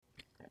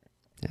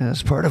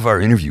As part of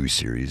our interview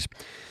series,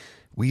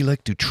 we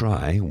like to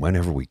try,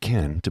 whenever we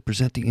can, to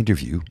present the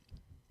interview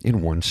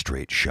in one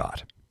straight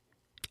shot,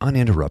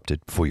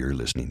 uninterrupted for your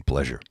listening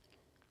pleasure.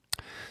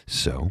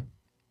 So,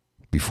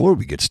 before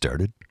we get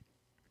started,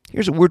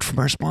 here's a word from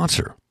our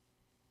sponsor.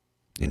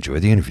 Enjoy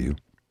the interview.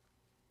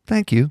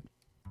 Thank you.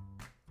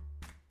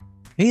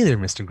 Hey there,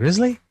 Mr.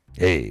 Grizzly.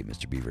 Hey,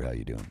 Mr. Beaver, how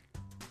you doing?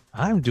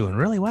 I'm doing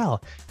really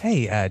well.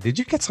 Hey, did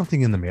you get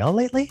something in the mail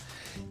lately?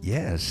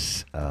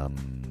 Yes,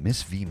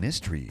 Miss V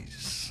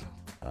Mysteries.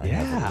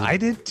 I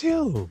did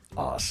too.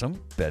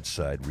 Awesome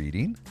bedside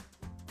reading.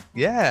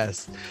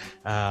 Yes.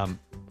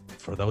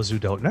 For those who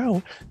don't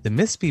know, the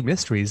Miss V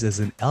Mysteries is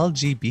an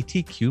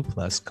LGBTQ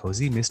plus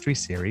cozy mystery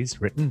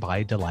series written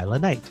by Delilah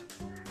Knight.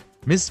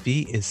 Miss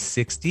V is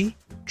 60,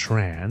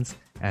 trans,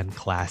 and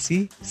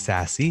classy,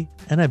 sassy,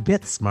 and a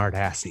bit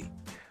smart-assy.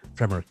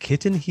 From her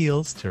kitten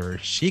heels to her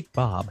chic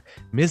bob,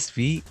 Miss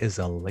V is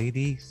a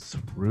lady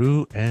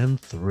through and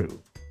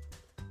through.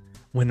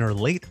 When her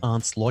late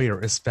aunt's lawyer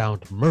is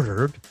found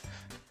murdered,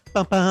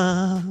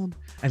 bum-bum,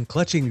 and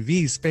clutching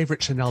V's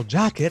favorite Chanel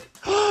jacket,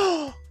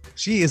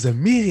 she is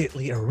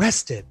immediately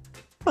arrested.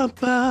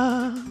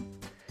 Bum-bum.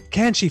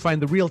 Can she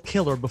find the real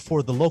killer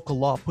before the local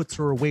law puts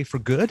her away for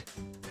good?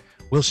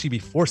 Will she be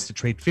forced to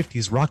trade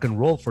 50s rock and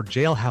roll for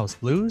jailhouse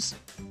blues?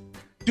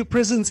 Do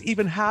prisons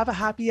even have a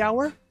happy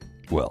hour?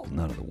 Well,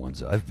 none of the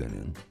ones I've been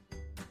in.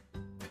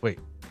 Wait,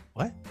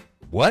 what?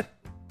 What?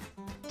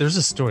 There's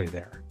a story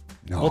there.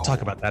 No. We'll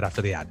talk about that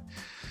after the ad.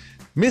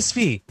 Miss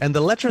V and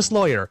the Lecherous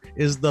Lawyer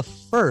is the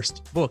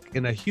first book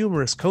in a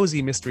humorous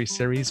cozy mystery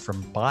series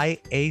from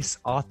by-ace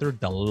author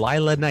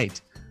Delilah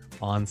Knight.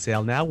 On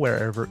sale now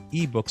wherever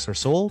ebooks are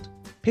sold.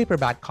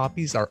 Paperback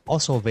copies are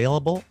also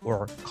available,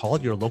 or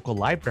call your local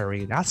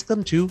library and ask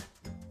them to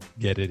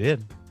get it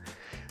in.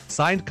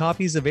 Signed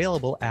copies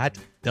available at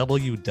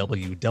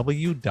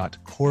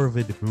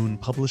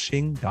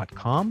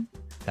www.corvidmoonpublishing.com.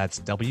 That's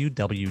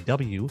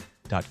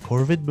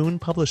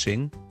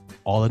www.corvidmoonpublishing,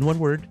 all in one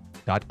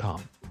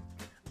word.com.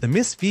 The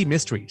Miss V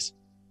Mysteries.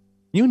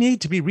 You need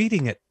to be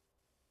reading it.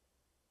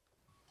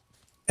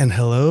 And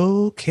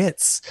hello,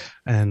 kits,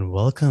 and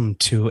welcome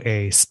to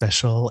a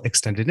special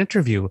extended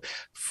interview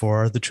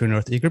for the True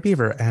North Eager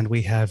Beaver. And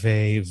we have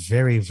a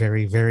very,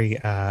 very, very,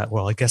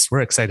 well, I guess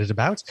we're excited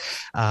about.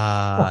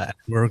 Very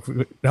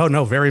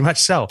much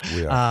so.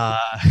 We are.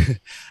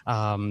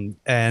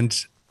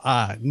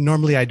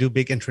 Normally I do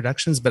big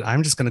introductions, but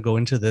I'm just going to go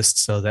into this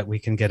so that we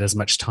can get as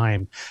much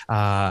time.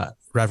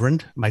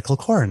 Reverend Michael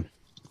Coren.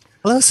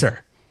 Hello, sir.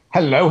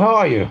 Hello, how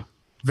are you?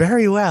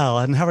 Very well.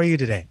 And how are you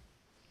today?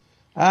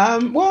 A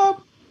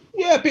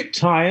bit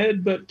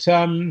tired, but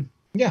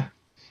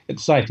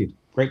excited.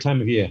 Great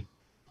time of year.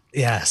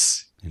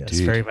 Yes, Indeed. Yes,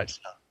 very much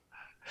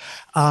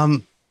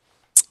so.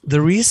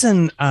 The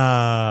reason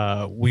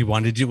we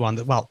wanted you on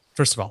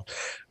first of all,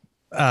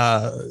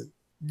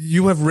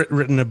 you have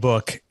written a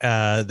book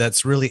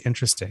that's really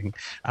interesting,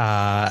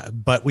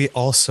 but we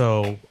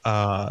also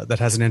that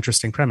has an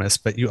interesting premise.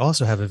 But you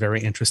also have a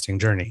very interesting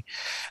journey,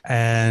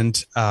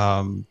 and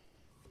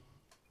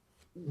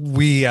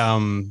we.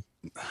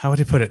 How would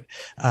I put it?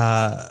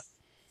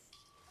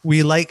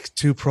 We like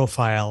to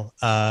profile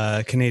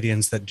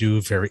Canadians that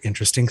do very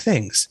interesting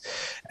things.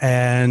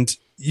 And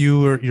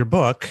your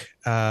book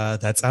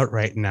that's out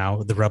right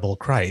now, The Rebel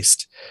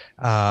Christ,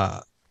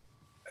 has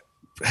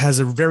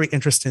a very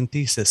interesting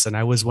thesis. And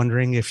I was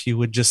wondering if you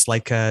would just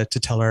like to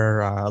tell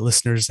our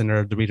listeners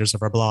and the readers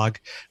of our blog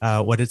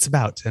what it's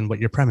about and what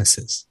your premise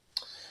is.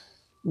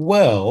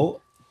 Well,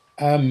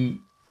 I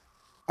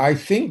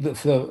think that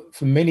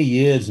for many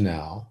years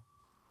now,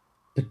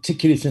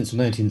 particularly since the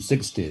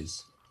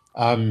 1960s,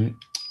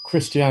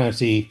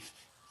 Christianity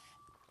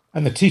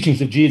and the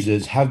teachings of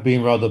Jesus have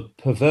been rather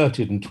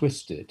perverted and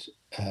twisted,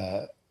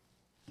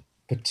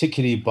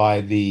 particularly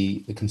by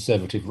the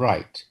conservative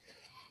right,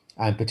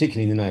 and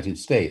particularly in the United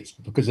States,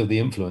 because of the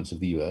influence of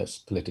the US,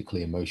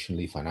 politically,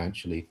 emotionally,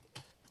 financially,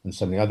 and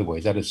so many other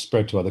ways. That has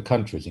spread to other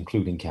countries,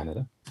 including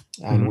Canada,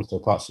 and also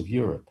parts of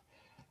Europe.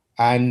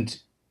 And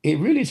it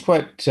really is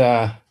quite...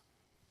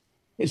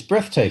 it's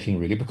breathtaking,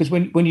 really, because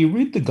when you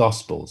read the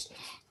Gospels,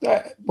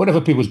 whatever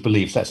people's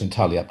beliefs, that's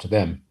entirely up to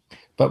them.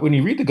 But when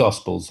you read the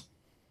Gospels,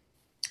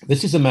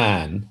 this is a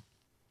man,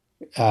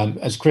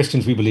 as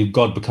Christians, we believe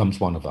God becomes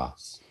one of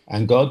us.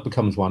 And God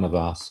becomes one of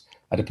us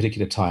at a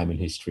particular time in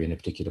history, in a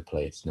particular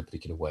place, in a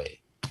particular way.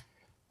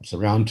 It's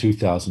around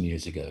 2,000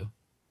 years ago,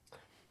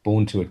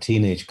 born to a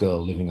teenage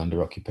girl living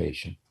under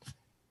occupation,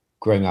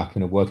 growing up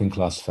in a working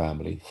class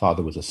family.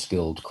 Father was a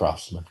skilled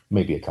craftsman,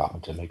 maybe a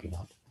carpenter, maybe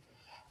not.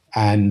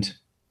 And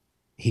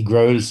he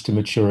grows to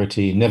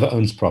maturity, never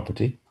owns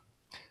property,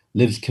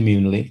 lives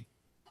communally,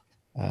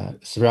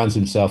 surrounds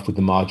himself with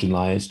the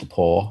marginalized, the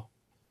poor,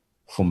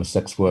 former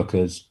sex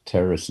workers,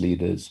 terrorist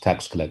leaders,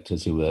 tax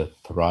collectors who were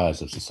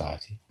pariahs of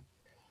society.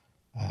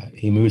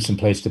 He moves from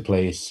place to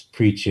place,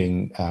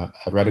 preaching a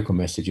radical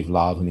message of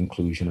love and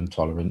inclusion and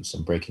tolerance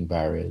and breaking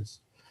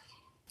barriers.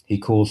 He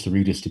calls for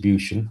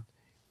redistribution.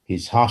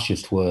 His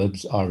harshest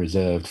words are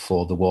reserved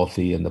for the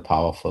wealthy and the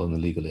powerful and the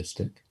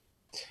legalistic.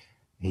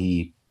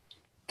 he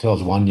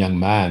tells one young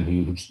man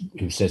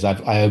who says,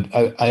 I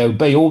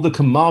obey all the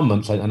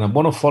commandments and I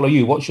want to follow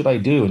you. What should I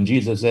do? And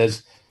Jesus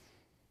says,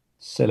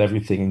 sell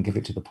everything and give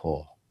it to the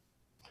poor.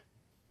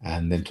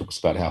 And then talks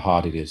about how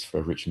hard it is for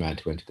a rich man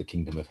to enter the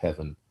kingdom of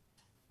heaven.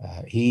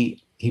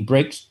 He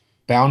breaks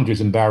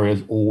boundaries and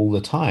barriers all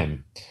the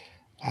time.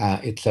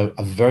 It's a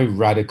very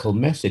radical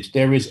message.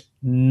 There is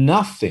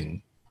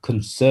nothing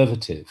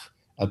conservative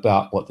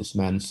about what this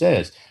man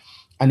says.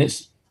 And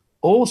it's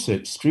also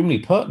extremely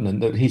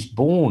pertinent that he's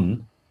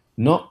born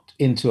not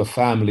into a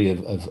family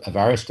of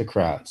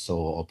aristocrats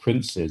or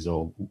princes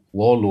or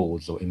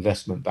warlords or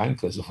investment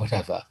bankers or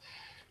whatever,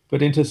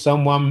 but into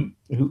someone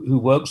who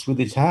works with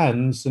his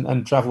hands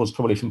and travels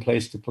probably from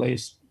place to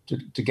place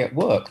to get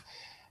work.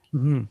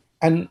 Mm-hmm.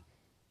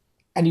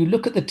 And you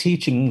look at the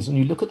teachings and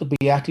you look at the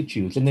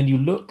Beatitudes, and then you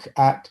look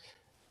at,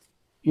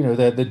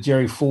 the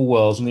Jerry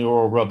Falwells and the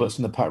Oral Roberts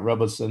and the Pat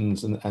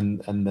Robertsons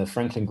and the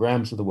Franklin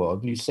Grahams of the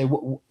world, and you say,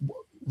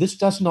 this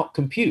does not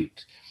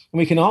compute. And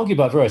we can argue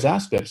about various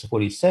aspects of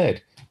what he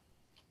said,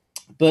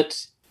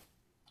 but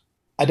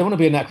I don't want to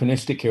be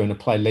anachronistic here and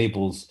apply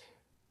labels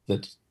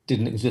that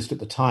didn't exist at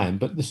the time.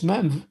 But this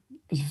man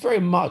was very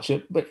much,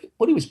 but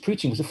what he was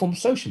preaching was a form of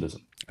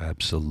socialism.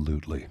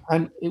 Absolutely.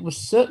 And it was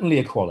certainly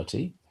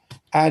equality.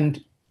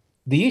 And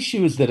the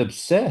issues that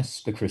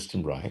obsess the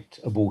Christian right,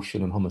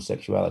 abortion and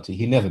homosexuality,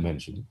 he never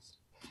mentions.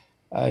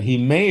 He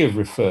may have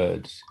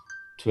referred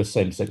to a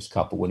same-sex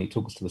couple when he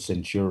talks to the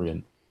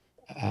centurion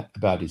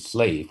about his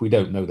slave. We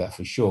don't know that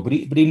for sure, but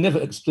he never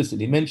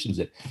explicitly mentions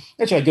it.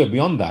 Actually, I go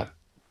beyond that.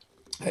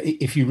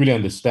 If you really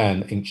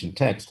understand ancient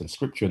text and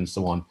scripture and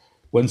so on,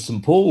 when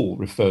St. Paul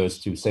refers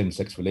to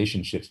same-sex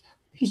relationships,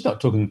 he's not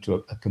talking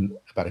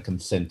about a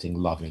consenting,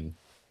 loving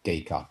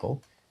gay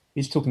couple.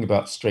 He's talking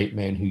about straight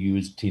men who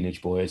use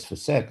teenage boys for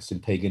sex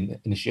in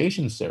pagan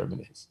initiation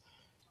ceremonies.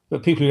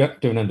 But people who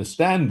don't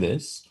understand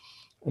this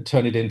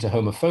turn it into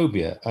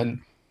homophobia.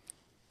 And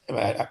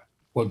I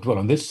won't dwell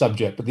on this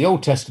subject, but the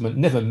Old Testament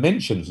never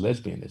mentions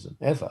lesbianism,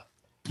 ever.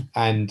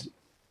 And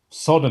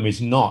Sodom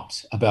is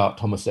not about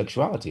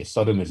homosexuality.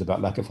 Sodom is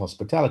about lack of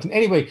hospitality. And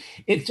anyway,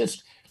 it's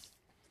just,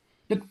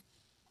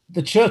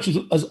 the church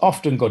has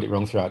often got it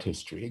wrong throughout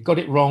history. It got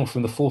it wrong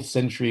from the 4th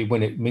century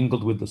when it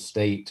mingled with the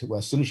state, where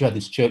as soon as you had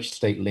this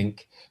church-state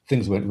link,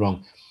 things went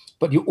wrong.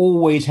 But you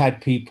always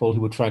had people who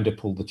were trying to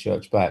pull the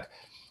church back.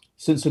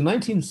 Since the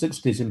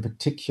 1960s in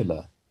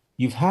particular,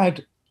 you've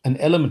had an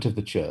element of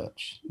the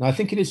church, and I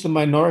think it is the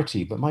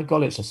minority, but my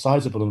God, it's a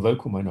sizable and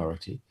vocal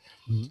minority,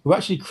 who are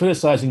actually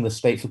criticizing the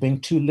state for being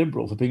too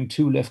liberal, for being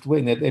too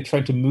left-wing. They're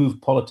trying to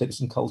move politics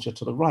and culture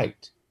to the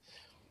right.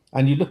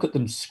 And you look at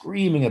them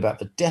screaming about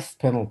the death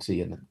penalty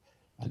and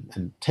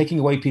taking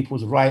away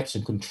people's rights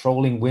and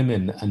controlling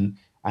women and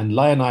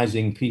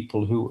lionizing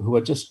people who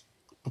are just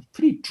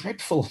pretty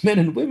dreadful men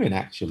and women,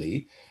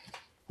 actually.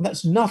 And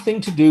that's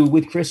nothing to do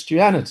with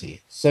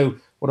Christianity. So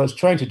what I was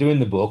trying to do in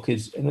the book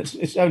is, and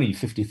it's only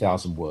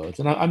 50,000 words,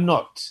 and I'm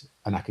not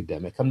an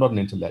academic, I'm not an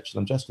intellectual,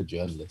 I'm just a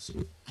journalist.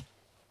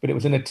 But it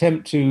was an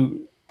attempt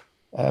to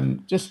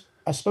just,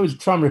 I suppose,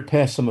 try and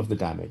repair some of the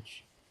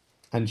damage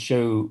and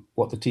show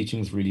what the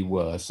teachings really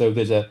were. So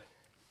there's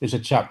a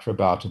chapter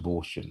about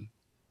abortion,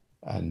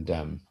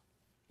 and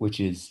which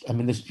is, I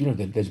mean,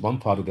 there's one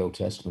part of the Old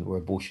Testament where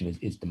abortion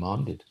is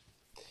demanded,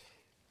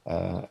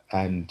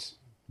 and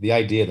the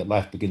idea that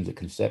life begins at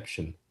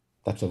conception,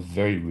 that's a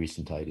very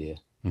recent idea.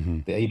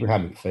 Mm-hmm. The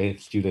Abrahamic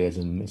faiths,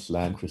 Judaism,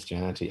 Islam,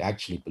 Christianity,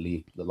 actually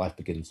believe that life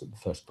begins at the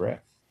first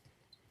breath.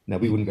 Now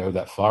we wouldn't go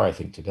that far, I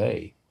think,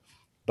 today,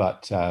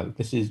 but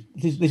this is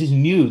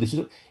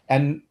new.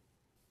 And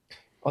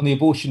on the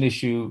abortion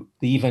issue,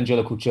 the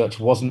evangelical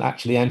church wasn't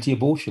actually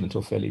anti-abortion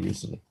until fairly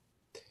recently.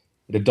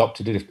 It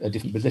adopted a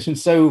different position.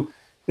 So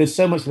there's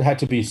so much that had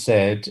to be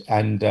said.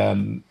 And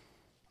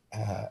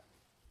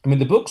I mean,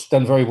 the book's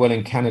done very well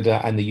in Canada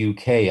and the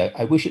UK.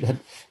 I wish it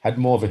had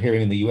more of a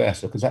hearing in the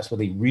US, because that's where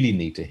they really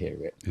need to hear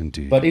it.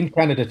 Indeed. But in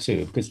Canada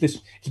too, because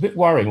it's a bit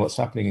worrying what's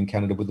happening in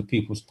Canada with the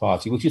People's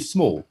Party, which is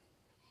small,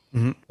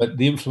 but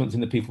the influence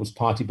in the People's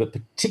Party, but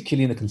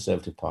particularly in the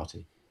Conservative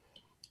Party.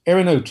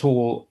 Erin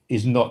O'Toole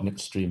is not an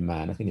extreme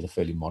man. I think he's a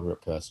fairly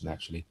moderate person,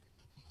 actually.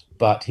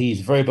 But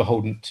he's very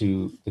beholden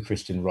to the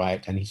Christian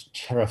right, and he's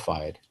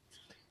terrified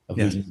of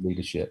losing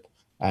leadership.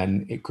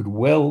 And it could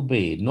well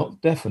be, not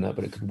definite,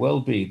 but it could well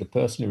be the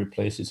person who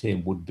replaces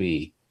him would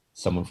be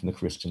someone from the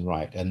Christian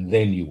right. And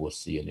then you will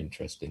see an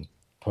interesting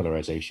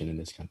polarization in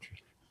this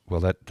country.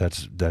 Well,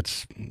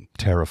 that's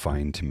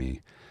terrifying to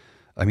me.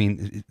 I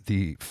mean,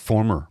 the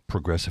former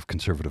Progressive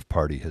Conservative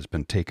Party has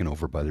been taken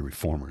over by the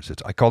reformers.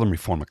 I call them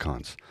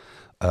reformicons.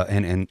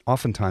 And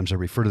oftentimes I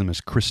refer to them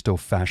as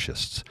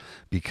Christo-fascists,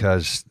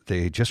 because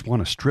they just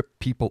want to strip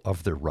people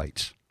of their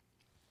rights,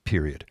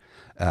 period.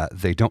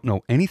 They don't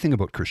know anything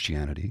about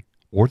Christianity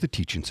or the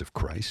teachings of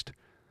Christ.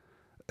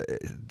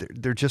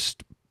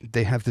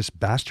 They have this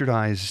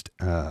bastardized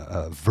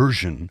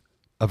version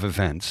of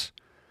events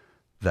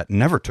that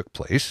never took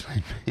place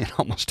in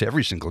almost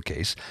every single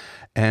case,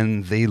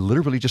 and they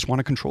literally just want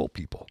to control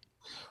people.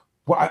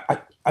 Well,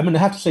 I mean, I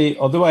have to say,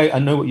 although I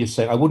know what you're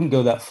saying, I wouldn't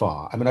go that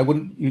far. I mean, I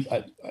won't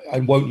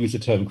use the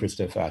term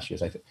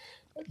Christo-fascist.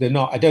 They're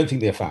not. I don't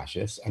think they're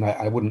fascists, and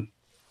I wouldn't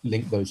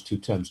link those two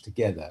terms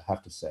together. I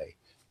have to say,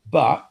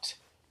 but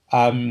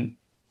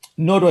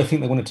nor do I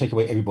think they want to take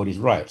away everybody's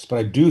rights. But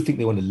I do think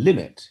they want to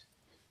limit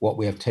what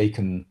we have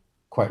taken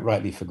quite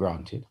rightly for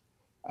granted,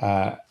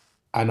 and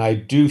I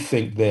do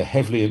think they're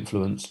heavily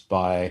influenced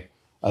by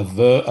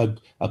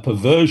a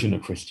perversion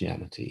of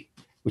Christianity,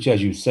 which,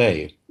 as you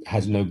say,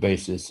 has no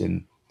basis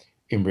in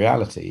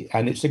reality.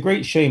 And it's a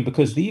great shame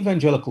because the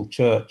evangelical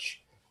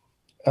church,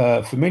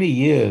 for many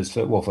years,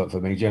 for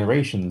many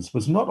generations,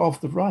 was not of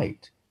the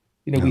right.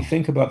 You know, we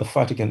think about the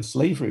fight against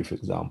slavery, for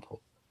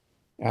example.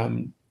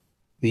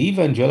 The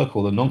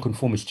evangelical, the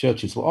nonconformist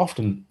churches were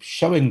often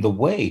showing the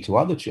way to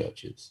other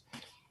churches.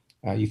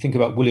 You think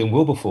about William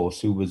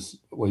Wilberforce, he was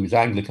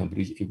Anglican, but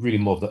he's really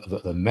more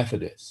of the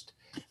Methodist.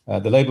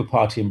 The Labour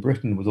Party in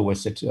Britain was always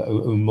said to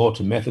owe more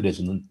to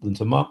Methodism than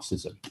to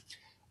Marxism.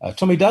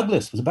 Tommy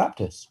Douglas was a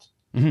Baptist.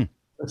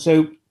 Mm-hmm.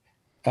 So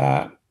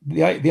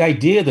the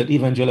idea that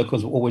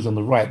evangelicals were always on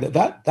the right,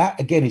 that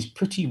again is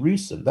pretty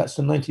recent. That's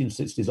the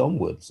 1960s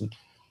onwards. And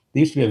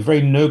there used to be a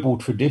very noble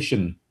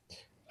tradition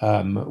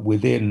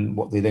within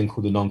what they then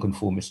call the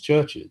nonconformist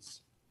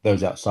churches,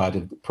 those outside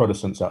of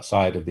Protestants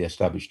outside of the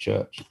established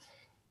church.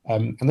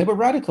 And they were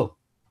radical.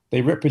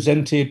 They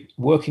represented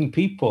working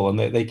people and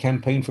they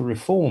campaigned for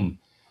reform.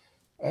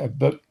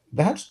 But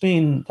that's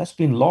been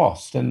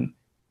lost. And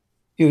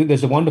you know,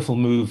 there's a wonderful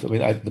move. I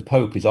mean, the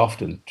Pope is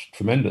often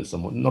tremendous,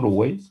 not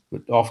always,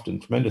 but often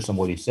tremendous on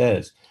what he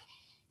says.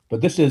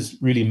 But this has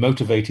really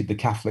motivated the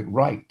Catholic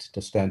right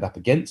to stand up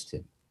against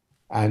him.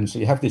 And so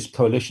you have this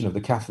coalition of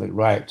the Catholic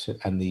right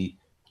and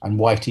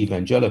white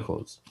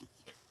evangelicals,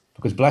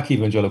 because black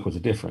evangelicals are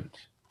different.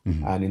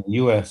 Mm-hmm. And in the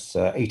US,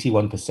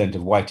 81%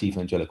 of white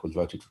evangelicals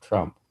voted for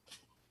Trump.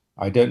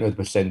 I don't know the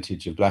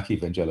percentage of black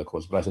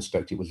evangelicals, but I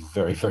suspect it was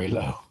very, very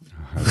low.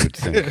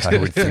 I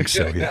would think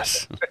so,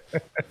 yes.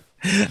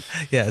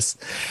 Yes.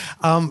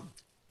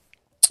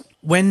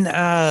 When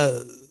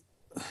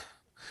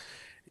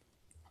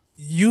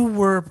you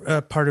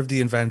were part of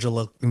the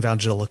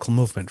evangelical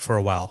movement for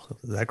a while,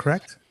 is that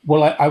correct?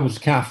 Well, I was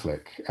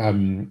Catholic,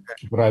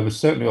 but I was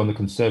certainly on the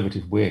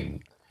conservative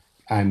wing.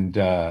 And,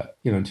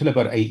 until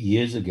about 8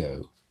 years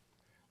ago,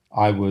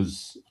 I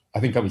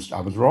think I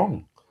was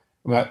wrong.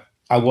 I mean,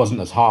 I wasn't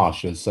as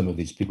harsh as some of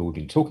these people we've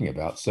been talking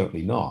about,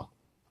 certainly not.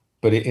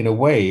 But in a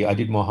way, I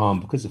did more harm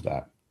because of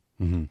that.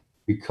 Mm-hmm.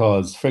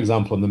 Because, for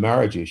example, on the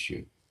marriage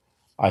issue,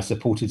 I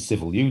supported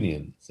civil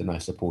unions and I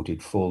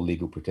supported full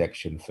legal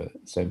protection for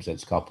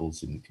same-sex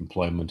couples in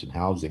employment and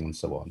housing and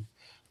so on.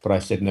 But I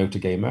said no to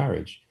gay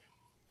marriage.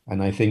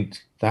 And I think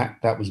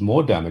that was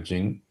more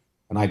damaging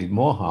and I did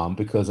more harm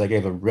because I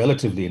gave a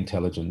relatively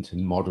intelligent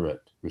and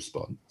moderate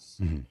response.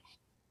 Mm-hmm.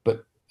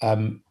 But,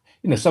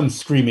 some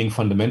screaming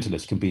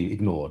fundamentalists can be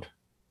ignored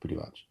pretty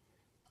much.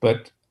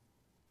 But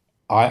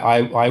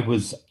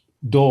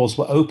doors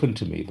were open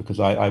to me because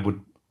I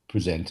would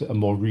present a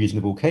more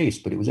reasonable case,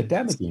 but it was a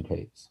damaging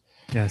case.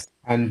 Yes.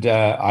 And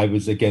I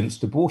was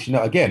against abortion.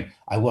 Now, again,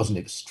 I wasn't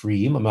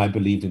extreme. I mean, I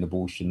believed in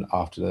abortion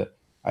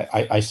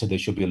I said there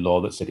should be a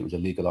law that said it was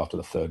illegal after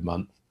the third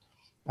month,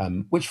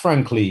 which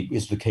frankly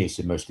is the case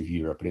in most of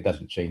Europe, but it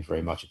doesn't change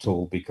very much at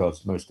all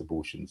because most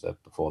abortions are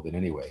before then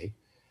anyway.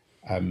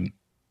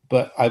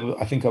 But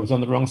I think I was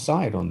on the wrong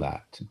side on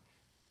that.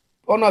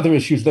 On other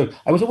issues, though,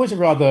 I was always a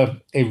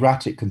rather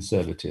erratic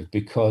conservative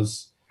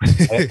because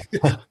I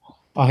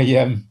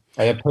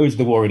opposed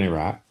the war in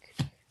Iraq,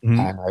 mm-hmm.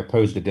 and I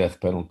opposed the death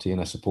penalty,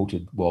 and I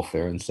supported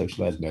welfare and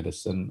socialized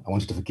medicine. I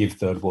wanted to forgive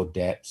third world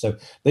debt. So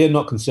they are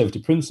not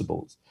conservative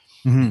principles.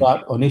 Mm-hmm.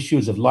 But on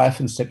issues of life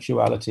and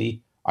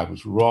sexuality, I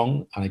was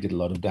wrong, and I did a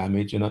lot of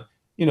damage. And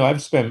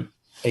I've spent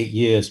 8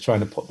 years trying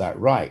to put that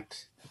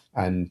right,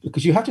 and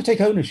because you have to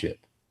take ownership.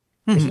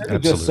 Mm-hmm. Instead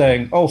of just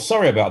saying, "Oh,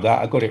 sorry about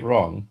that, I got it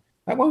wrong."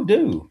 That won't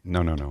do.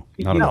 No, not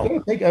you at all.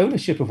 You've got to take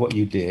ownership of what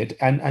you did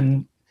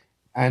and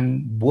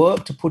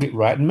work to put it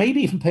right, and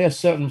maybe even pay a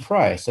certain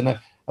price. And I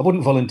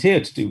wouldn't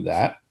volunteer to do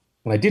that,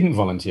 and I didn't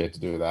volunteer to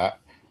do that.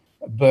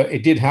 But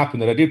it did happen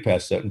that I did pay a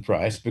certain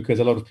price because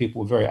a lot of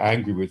people were very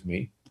angry with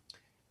me.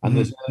 And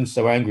there's none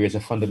so angry as a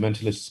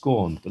fundamentalist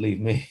scorned, believe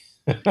me.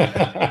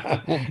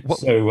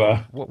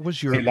 What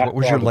was your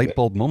light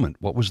bulb moment?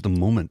 What was the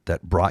moment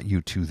that brought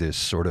you to this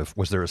sort of?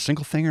 Was there a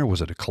single thing, or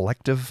was it a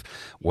collective?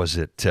 Was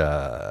it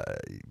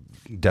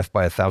death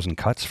by a thousand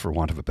cuts, for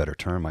want of a better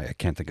term? I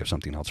can't think of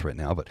something else right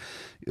now. But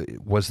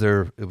was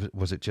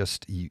it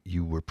just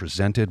you were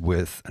presented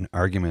with an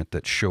argument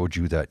that showed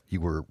you that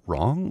you were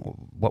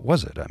wrong? What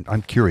was it?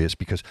 I'm curious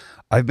because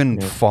I've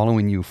been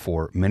following you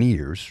for many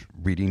years,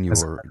 reading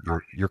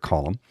your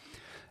column.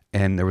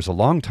 And there was a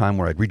long time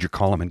where I'd read your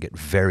column and get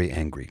very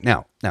angry.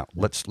 Now,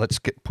 let's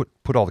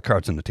put all the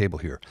cards on the table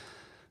here.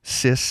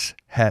 Cis,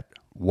 het,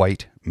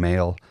 white,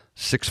 male,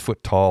 6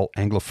 foot tall,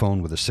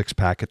 Anglophone with a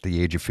six-pack at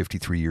the age of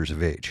 53 years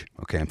of age.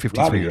 Okay, I'm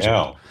 53 years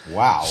old.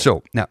 Wow.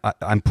 So now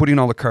I'm putting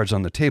all the cards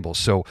on the table.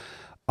 So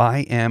I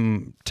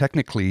am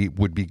technically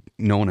would be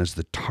known as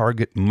the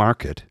target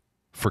market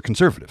for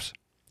conservatives.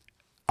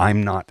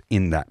 I'm not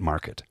in that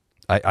market.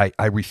 I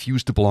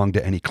refuse to belong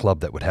to any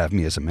club that would have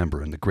me as a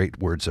member, in the great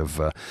words of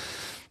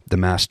the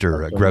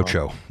master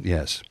Groucho.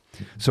 Yes.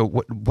 So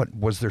what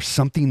was there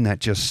something that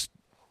just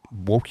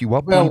woke you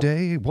up one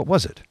day? What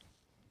was it?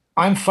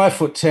 I'm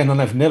 5'10"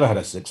 and I've never had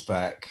a six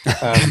pack.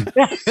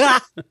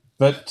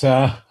 But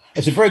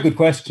it's a very good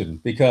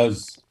question,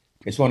 because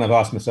it's one I've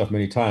asked myself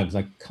many times.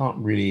 I can't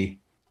really.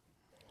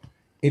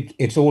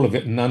 It's all of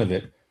it and none of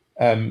it.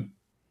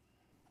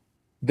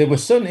 There were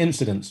certain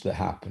incidents that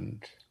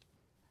happened.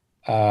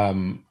 I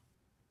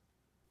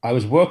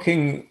was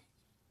working.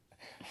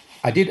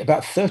 I did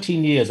about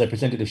 13 years. I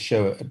presented a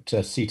show at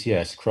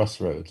CTS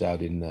Crossroads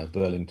out in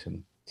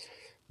Burlington,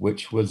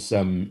 which was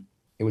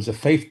it was a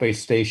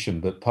faith-based station,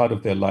 but part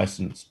of their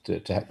license to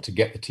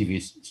get the TV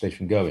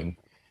station going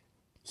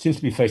seems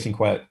to be facing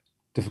quite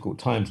difficult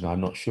times now. I'm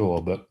not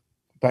sure, but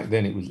back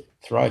then it was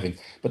thriving.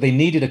 But they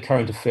needed a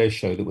current affairs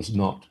show that was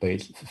not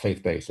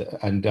faith-based,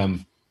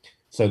 and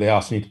so they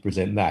asked me to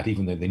present that,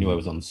 even though they knew I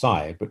was on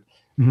side. But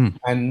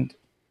and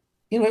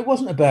it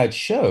wasn't a bad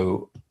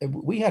show.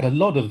 We had a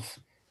lot of.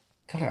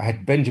 God, I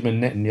had Benjamin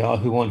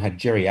Netanyahu on, had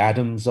Jerry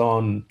Adams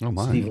on,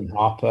 Stephen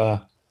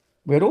Harper.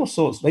 We had all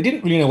sorts. They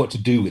didn't really know what to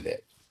do with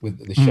it, with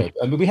the show.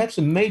 I mean, we had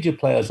some major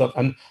players up,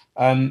 and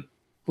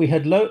we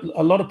had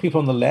a lot of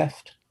people on the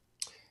left,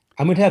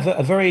 and we'd have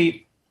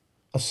a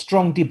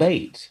strong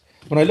debate.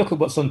 When I look at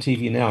what's on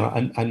TV now,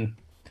 and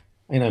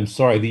I'm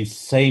sorry, these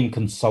same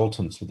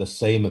consultants with the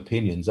same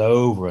opinions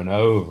over and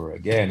over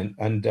again,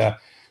 and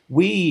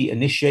we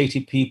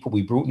initiated people,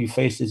 we brought new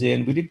faces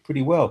in, we did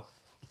pretty well.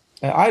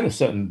 I had a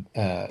certain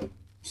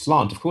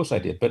slant, of course I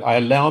did, but I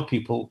allowed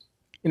people,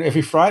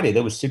 every Friday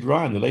there was Sid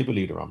Ryan, the Labour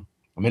leader, on.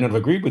 I may not have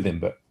agreed with him,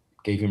 but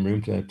gave him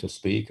room to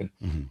speak.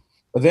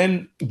 But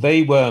then it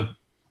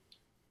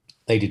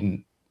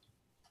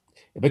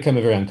became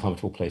a very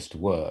uncomfortable place to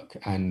work.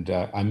 And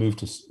I moved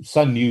to,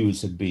 Sun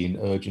News had been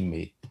urging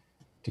me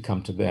to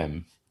come to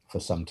them for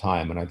some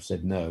time, and I've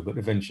said no, but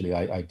eventually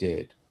I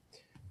did.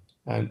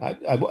 And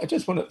I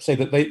just want to say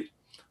that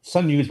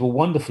Sun News were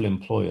wonderful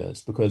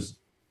employers, because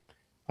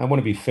I want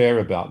to be fair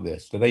about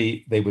this.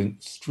 They were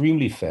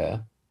extremely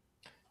fair.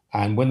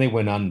 And when they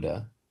went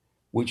under,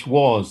 which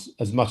was,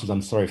 as much as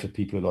I'm sorry for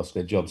people who lost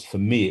their jobs, for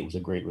me, it was a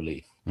great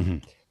relief.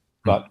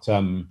 But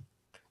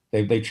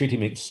they treated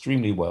me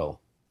extremely well.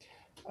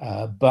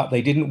 But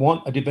they didn't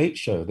want a debate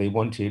show. They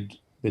wanted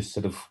this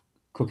sort of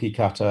cookie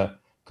cutter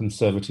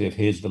conservative,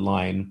 here's the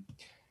line.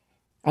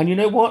 And you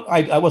know what?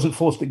 I wasn't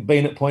forced at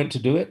bayonet point to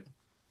do it.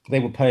 They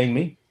were paying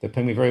me. They're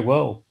paying me very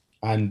well.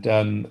 And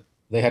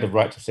they had a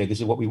right to say, this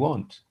is what we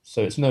want.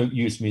 So it's no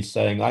use me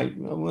saying, I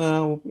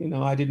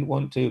didn't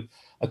want to.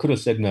 I could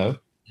have said no,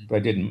 but I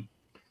didn't.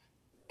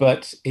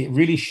 But it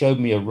really showed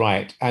me a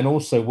right. And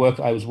also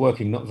I was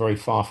working not very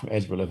far from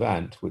Ezra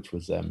Levant, which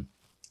was an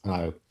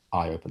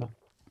eye-opener.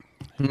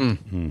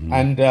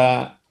 And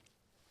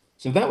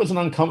so that was an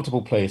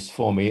uncomfortable place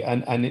for me.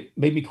 And it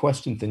made me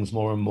question things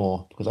more and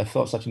more, because I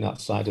felt such an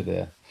outsider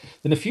there.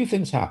 Then a few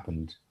things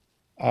happened.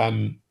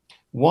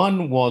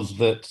 One was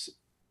that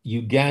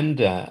the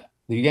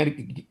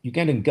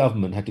Ugandan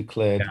government had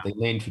declared that they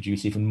may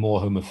introduce even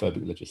more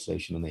homophobic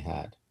legislation than they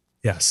had.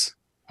 Yes.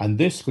 And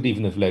this could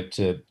even have led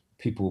to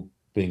people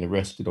being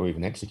arrested or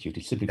even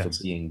executed simply for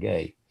being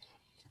gay.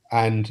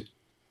 And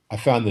I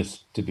found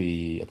this to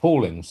be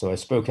appalling, so I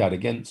spoke out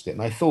against it.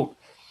 And I thought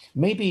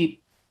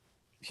maybe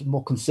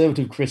more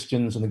conservative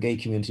Christians and the gay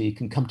community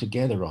can come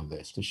together on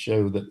this to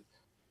show that.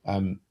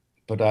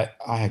 But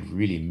I had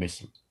really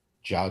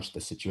misjudged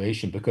the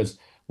situation, because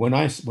when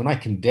I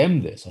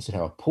condemned this, I said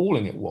how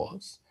appalling it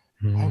was.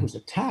 I was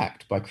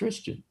attacked by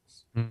Christians.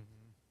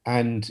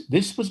 And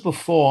this was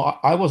before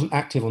I wasn't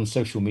active on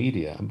social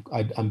media.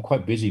 I'm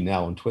quite busy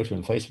now on Twitter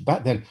and Facebook.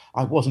 Back then,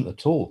 I wasn't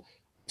at all.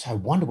 So I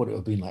wonder what it would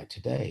have been like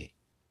today.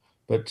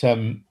 But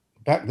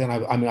back then,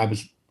 I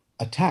was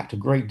attacked a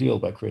great deal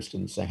by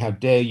Christians, saying, how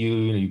dare you,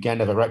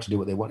 Uganda have a right to do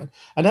what they wanted.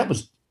 And that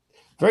was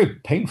very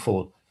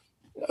painful.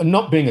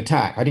 Not being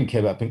attacked, I didn't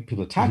care about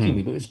people attacking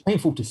me, but it was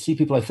painful to see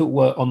people I thought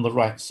were on the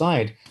right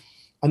side.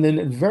 And then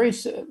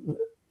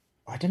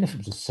I don't know if it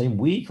was the same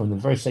week or in the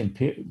very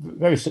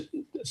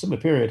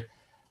similar period,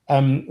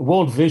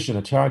 World Vision,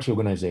 a charity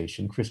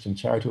organization, Christian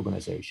charity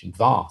organization,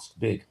 vast,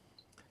 big,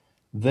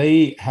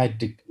 they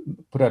had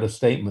put out a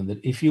statement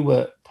that if you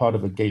were part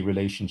of a gay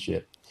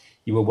relationship,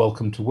 you were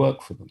welcome to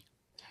work for them.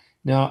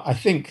 Now, I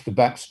think the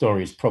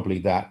backstory is probably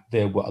that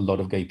there were a lot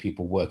of gay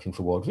people working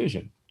for World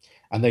Vision,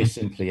 and they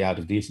simply, out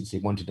of decency,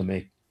 wanted to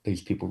make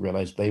these people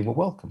realize they were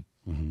welcome.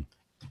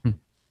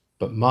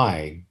 But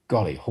my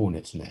golly,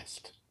 hornet's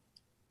nest.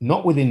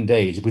 Not within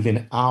days,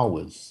 within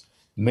hours,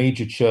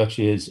 major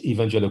churches,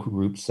 evangelical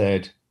groups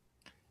said,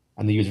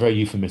 and they use very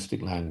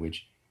euphemistic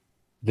language,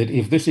 that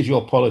if this is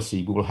your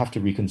policy, we will have to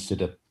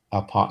reconsider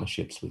our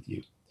partnerships with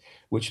you,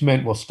 which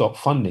meant we'll stop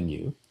funding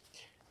you,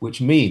 which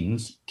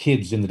means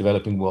kids in the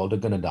developing world are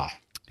going to die.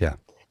 Yeah.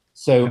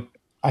 So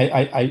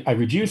I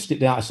reduced it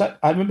down.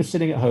 I remember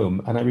sitting at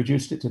home and I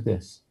reduced it to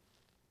this.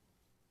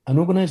 An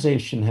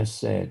organization has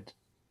said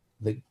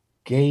that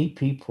gay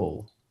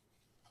people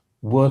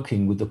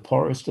working with the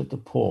poorest of the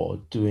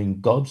poor,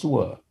 doing God's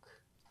work,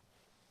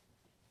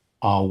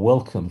 are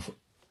welcome.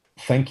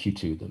 Thank you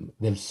to them.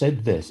 They've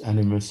said this, and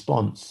in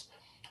response,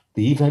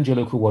 the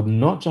evangelical world,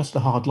 not just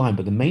the hard line,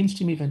 but the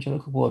mainstream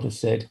evangelical world has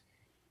said,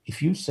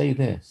 if you say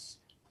this,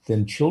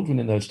 then children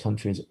in those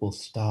countries will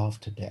starve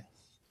to death.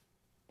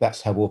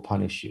 That's how we'll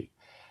punish you.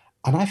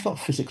 And I felt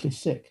physically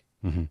sick.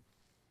 Mm-hmm.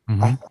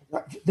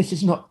 This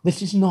is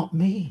not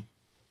me.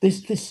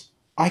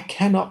 I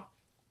cannot.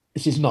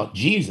 This is not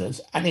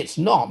Jesus, and it's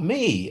not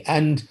me.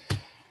 And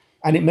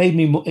it made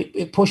me.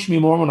 It pushed me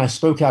more when I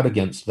spoke out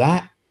against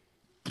that.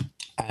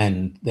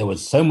 And there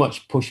was so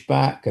much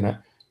pushback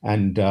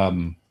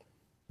and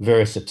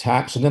various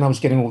attacks. And then I was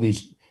getting all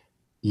these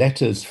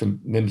letters from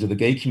members of the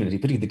gay community,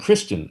 particularly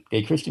the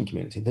gay Christian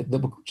community, that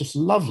were just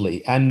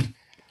lovely. And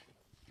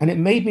it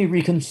made me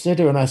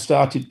reconsider. And I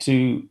started to,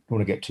 I don't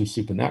want to get too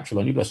supernatural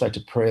on you, but I started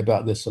to pray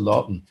about this a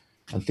lot and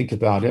think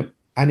about it.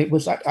 And it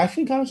was, I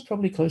think I was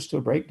probably close to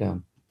a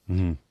breakdown.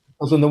 Mm-hmm.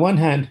 Because on the one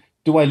hand,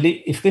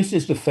 if this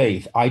is the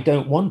faith, I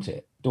don't want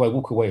it. Do I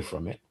walk away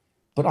from it?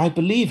 But I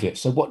believe it.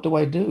 So what do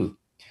I do?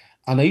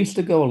 And I used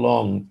to go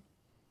along,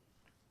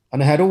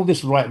 and I had all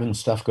this right-wing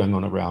stuff going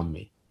on around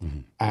me.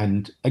 Mm-hmm.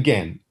 And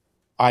again,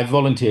 I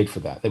volunteered for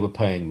that. They were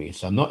paying me,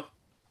 so I'm not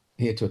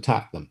here to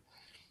attack them.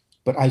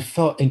 But I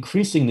felt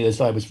increasingly as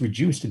I was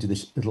reduced into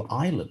this little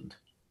island,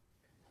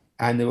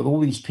 and there were all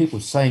these people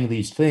saying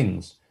these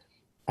things.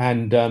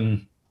 And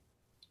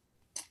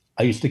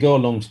I used to go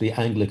along to the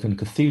Anglican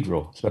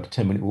Cathedral. It's about a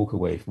 10-minute walk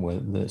away from where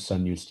the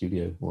Sun News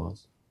studio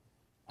was.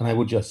 And I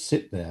would just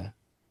sit there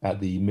at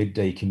the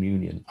midday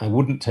communion. I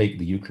wouldn't take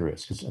the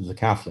Eucharist because as a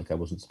Catholic, I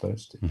wasn't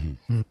supposed to.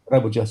 Mm-hmm. But I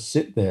would just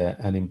sit there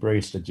and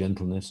embrace the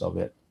gentleness of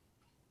it.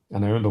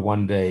 And I remember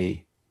one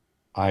day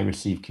I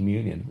received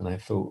communion and I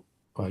thought,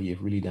 oh,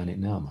 you've really done it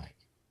now, Mike.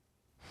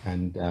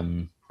 And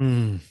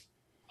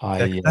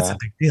that's a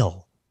big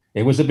deal.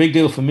 It was a big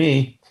deal for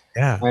me.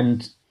 Yeah.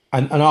 And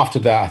after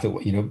that, I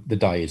thought, well, the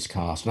die is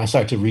cast. And I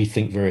started to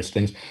rethink various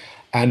things.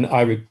 And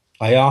I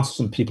asked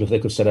some people if they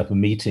could set up a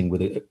meeting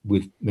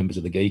with members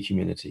of the gay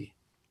community,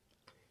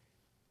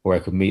 where I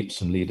could meet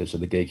some leaders of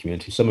the gay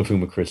community, some of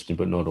whom were Christian,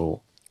 but not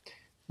all.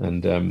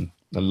 And a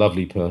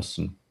lovely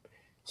person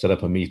set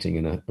up a meeting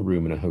in a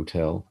room in a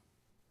hotel,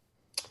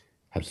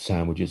 had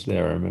sandwiches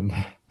there, I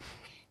remember.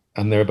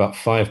 And there were about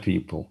 5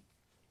 people.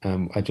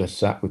 I just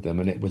sat with them,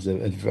 and it was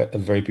a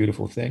very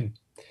beautiful thing.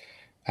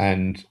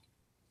 And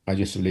I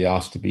just really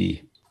asked to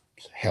be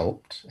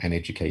helped and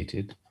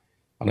educated.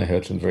 And I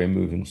heard some very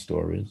moving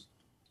stories.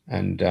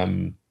 And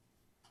then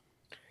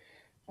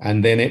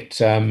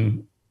it...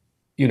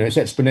 it's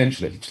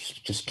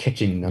exponentially just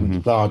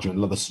catching larger,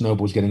 and the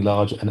snowball's getting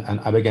larger. And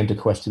I began to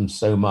question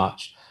so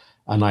much.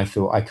 And I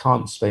thought, I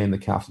can't stay in the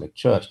Catholic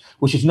Church,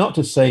 which is not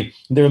to say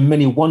there are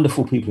many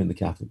wonderful people in the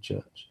Catholic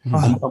Church.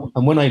 Mm-hmm.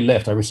 And when I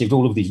left, I received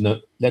all of these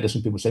letters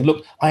from people saying,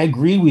 look, I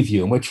agree with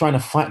you, and we're trying to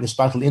fight this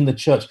battle in the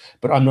church,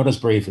 but I'm not as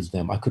brave as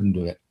them. I couldn't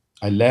do it.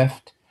 I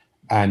left,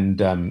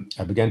 and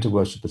I began to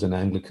worship as an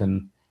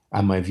Anglican,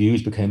 and my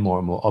views became more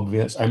and more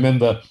obvious. I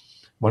remember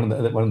one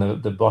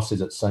of the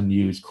bosses at Sun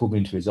News called me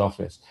into his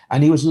office,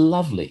 and he was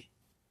lovely.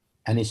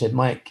 And he said,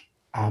 Mike,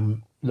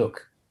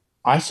 look,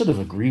 I sort of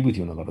agree with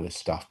you on a lot of this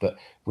stuff, but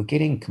we're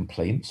getting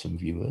complaints from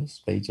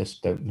viewers. They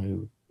just don't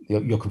know.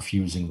 You're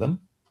confusing them.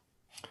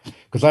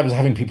 Because I was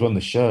having people on the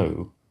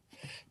show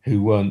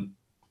who weren't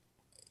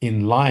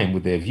in line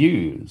with their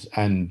views.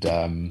 And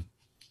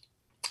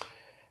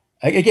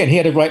again, he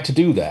had a right to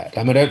do that.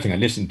 I don't think I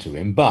listened to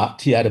him,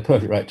 but he had a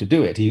perfect right to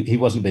do it. He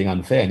wasn't being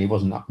unfair, and he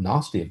wasn't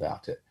nasty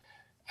about it.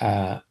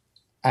 But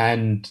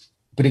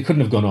it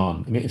couldn't have gone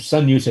on. If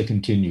Sun News had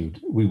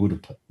continued, we would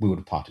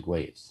have parted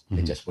ways.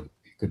 Mm-hmm. It just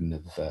couldn't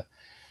have.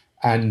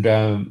 And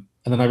then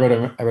I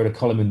wrote a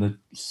column in the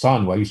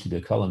Sun, where I used to be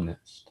a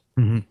columnist,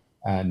 mm-hmm.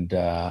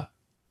 and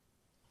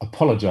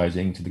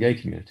apologizing to the gay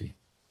community.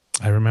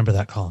 I remember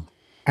that column.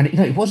 And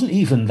it wasn't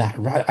even that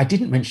right. I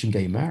didn't mention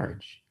gay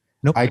marriage.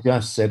 Nope. I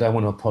just said I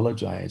want to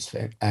apologize for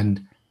it.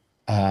 And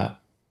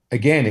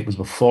again, it was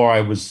before I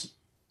was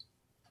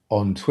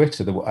on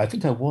Twitter. I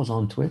think I was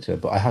on Twitter,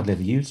 but I hardly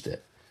ever used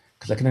it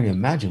because I can only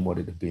imagine what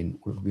it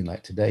would have been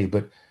like today.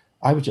 But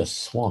I was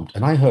just swamped,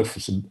 and I heard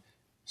from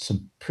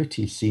some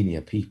pretty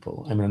senior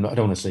people. I don't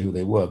want to say who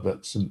they were,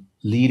 but some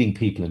leading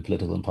people in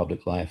political and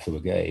public life who were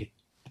gay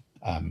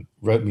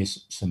wrote me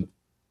some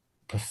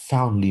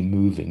profoundly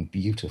moving,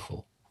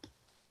 beautiful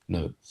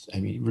notes.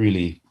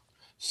 Really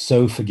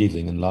so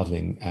forgiving and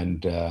loving.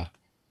 And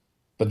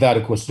but that,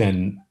 of course,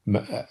 then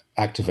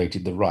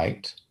activated the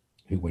right,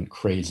 who went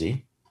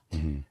crazy.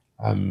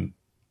 Mm-hmm.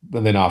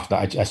 But then after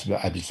that,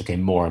 I just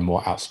became more and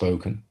more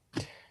outspoken.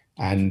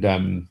 And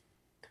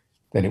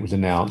then it was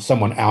announced,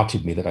 someone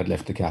outed me that I'd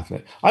left the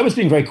Catholic. I was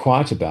being very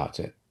quiet about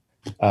it,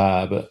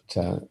 but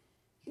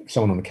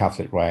someone on the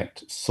Catholic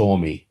right saw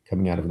me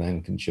coming out of an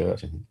Anglican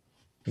church, and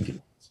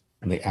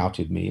they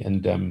outed me.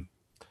 And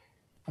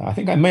I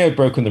think I may have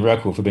broken the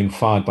record for being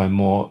fired by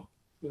more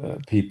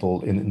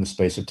people in the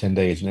space of 10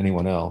 days than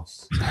anyone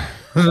else.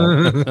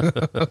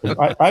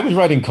 I was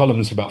writing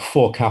columns for about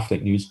 4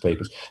 Catholic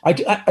newspapers. I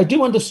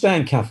do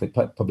understand Catholic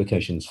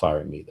publications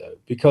firing me, though,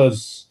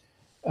 because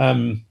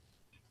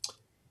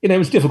it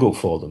was difficult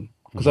for them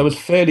because I was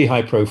fairly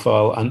high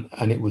profile,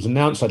 and it was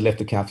announced I'd left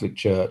the Catholic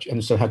Church,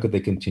 and so how could they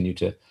continue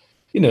to,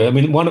 I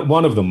mean,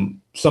 one of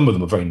them, some of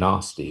them are very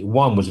nasty.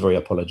 One was very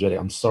apologetic.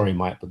 I'm sorry,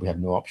 Mike, but we have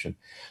no option.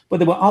 But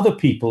there were other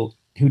people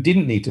who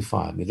didn't need to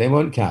fire me. They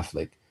weren't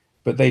Catholic,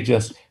 but they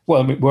just,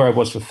 well, I mean, where I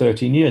was for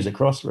 13 years at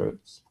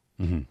Crossroads.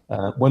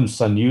 When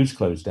Sun News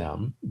closed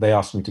down, they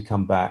asked me to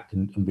come back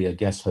and be a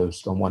guest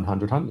host on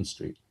 100 Huntley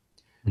Street.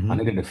 And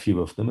I did a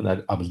few of them,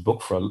 and I was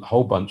booked for a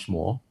whole bunch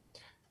more.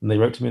 And they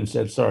wrote to me and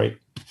said, sorry,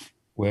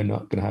 we're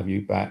not going to have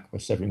you back. We're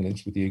severing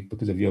links with you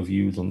because of your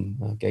views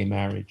on gay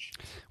marriage.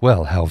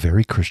 Well, how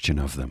very Christian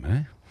of them,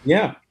 eh?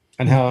 Yeah.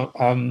 And how,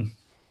 I mean,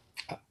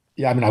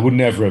 I would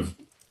never have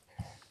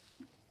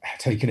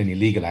taken any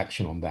legal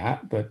action on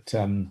that, but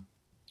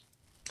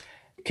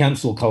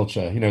cancel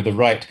culture, the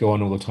right to go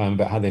on all the time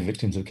about how they're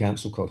victims of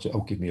cancel culture.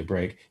 Oh, give me a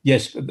break.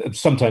 Yes,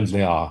 sometimes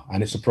they are,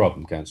 and it's a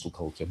problem, cancel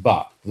culture.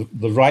 But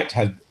the right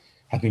have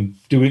been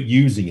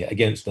using it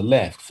against the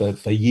left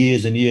for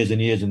years and years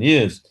and years and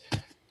years.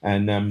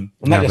 And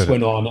that just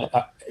went on,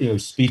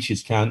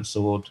 speeches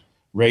cancelled,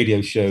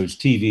 radio shows,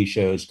 TV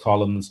shows,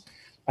 columns.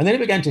 And then it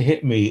began to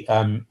hit me,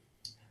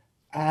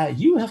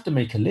 you have to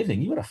make a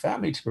living. You had a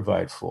family to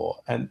provide for.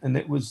 And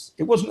it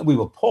wasn't that we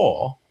were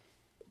poor,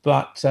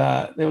 but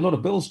there were a lot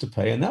of bills to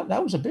pay. And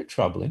that was a bit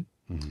troubling.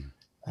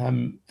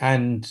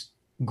 And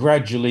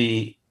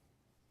gradually,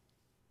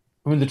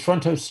 I mean, the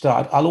Toronto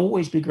Star, I'll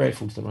always be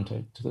grateful to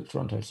the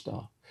Toronto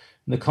Star.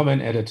 And the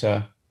comment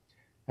editor,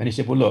 and he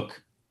said, well,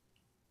 look,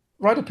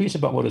 write a piece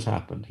about what has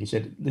happened. He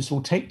said, this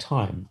will take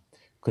time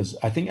because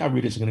I think our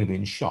readers are going to be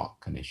in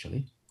shock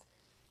initially.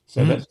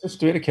 So let's just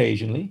do it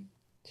occasionally.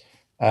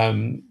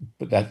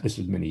 But this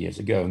was many years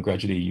ago, and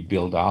gradually you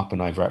build up,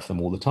 and I write for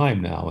them all the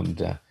time now.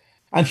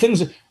 And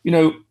things,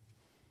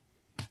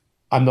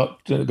 I'm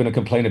not going to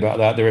complain about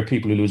that. There are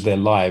people who lose their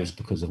lives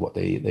because of what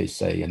they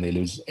say, and they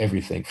lose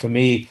everything. For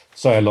me,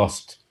 so I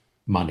lost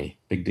money,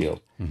 big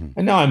deal.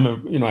 And now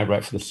I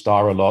write for the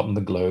Star a lot, and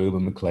the Globe,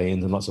 and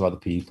Maclean's, and lots of other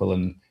people.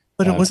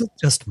 But it wasn't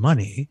just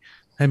money.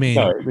 I mean,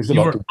 no, it was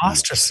you were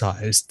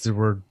ostracized. There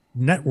were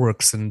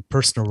networks and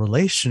personal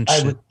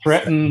relationships. I was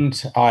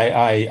threatened.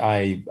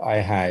 I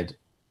had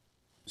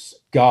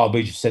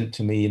garbage sent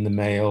to me in the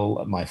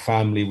mail. My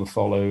family were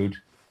followed.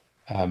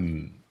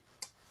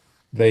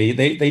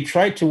 They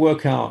tried to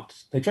work out.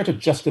 They tried to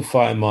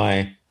justify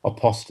my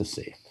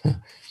apostasy.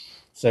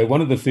 So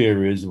one of the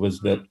theories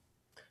was that.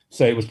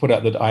 So it was put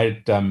out that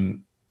I'd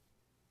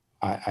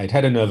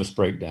had a nervous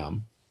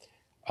breakdown.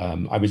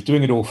 I was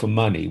doing it all for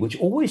money,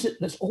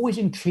 that's always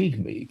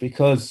intrigued me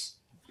because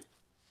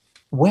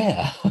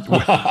where?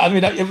 I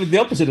mean, the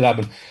opposite had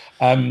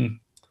happened.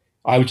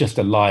 I was just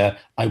a liar.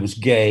 I was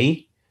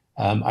gay.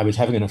 I was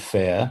having an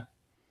affair.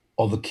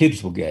 All the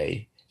kids were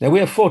gay. Now we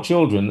have 4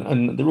 children,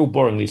 and they're all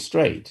boringly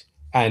straight.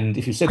 And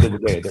if you said they were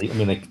gay,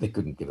 they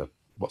couldn't give a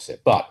what's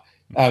it. But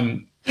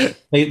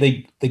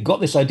they got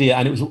this idea,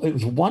 and it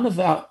was one of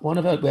our.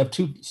 We have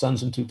 2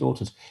 sons and 2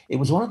 daughters. It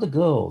was one of the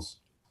girls.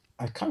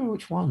 I can't remember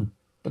which one,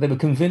 but they were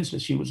convinced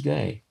that she was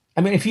gay.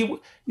 I mean, if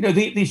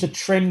these are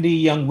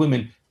trendy young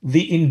women.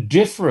 The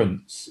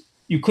indifference,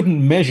 you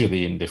couldn't measure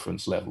the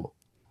indifference level.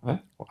 Well,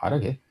 I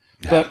don't care.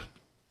 But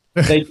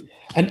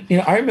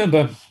I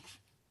remember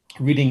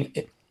reading,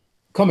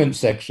 comment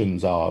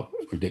sections are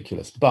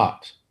ridiculous,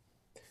 but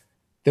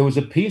there was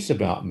a piece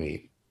about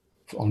me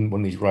on one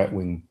of these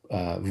right-wing,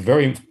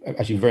 very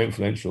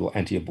influential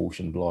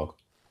anti-abortion blog.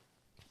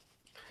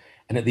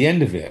 And at the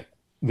end of it,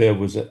 there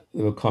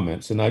were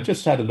comments, and I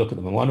just had a look at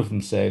them, and one of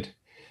them said,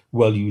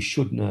 well, you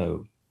should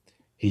know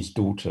his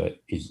daughter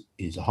is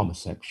a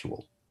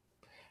homosexual.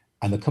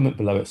 And the comment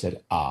below it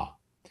said, now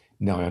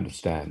I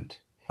understand.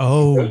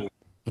 Oh.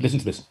 But listen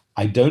to this.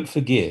 I don't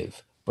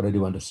forgive, but I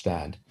do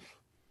understand.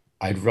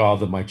 I'd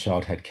rather my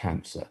child had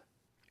cancer.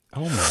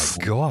 Oh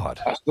my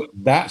God.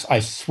 I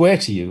swear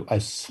to you,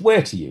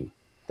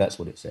 that's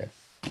what it said.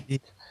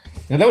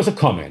 Now that was a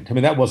comment. I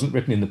mean, that wasn't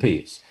written in the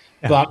piece.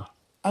 Yeah. But,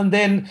 and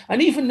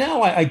even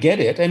now I get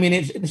it. I mean,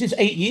 this is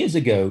 8 years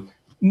ago,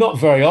 not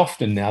very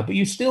often now, but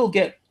you still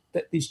get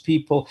these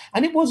people,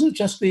 and it wasn't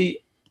just there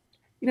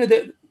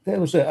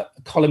was a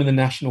column in the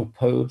National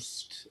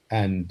Post,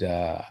 and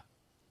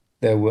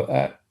there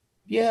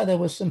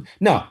were some.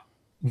 Now,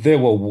 there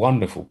were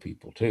wonderful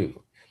people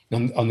too.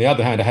 On the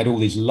other hand, I had all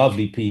these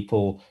lovely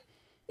people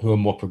who were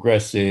more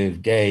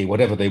progressive, gay,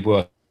 whatever they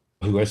were,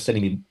 who were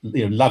sending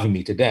me, loving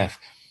me to death.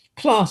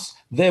 Plus,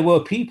 there were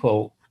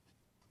people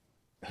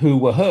who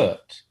were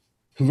hurt,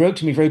 who wrote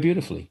to me very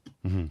beautifully,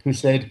 who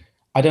said,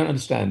 I don't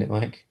understand it,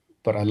 Mike,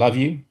 but I love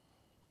you.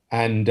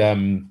 And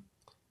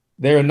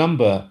there are a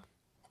number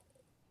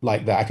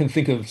like that. I can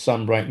think of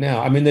some right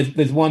now. I mean, there's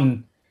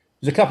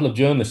a couple of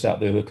journalists out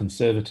there who are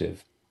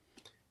conservative.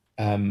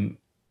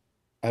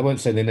 I won't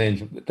say their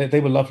names. They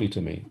were lovely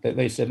to me.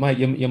 They said, Mike,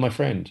 you're my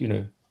friend. You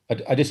know,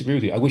 I disagree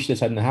with you. I wish this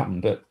hadn't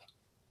happened, but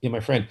you're my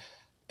friend.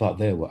 But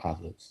there were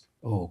others.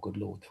 Oh, good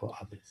Lord, there were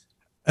others.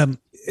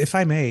 If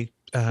I may,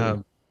 yeah,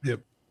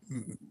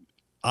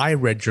 I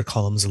read your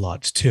columns a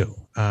lot too.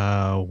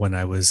 When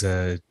I was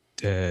a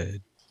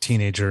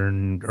teenager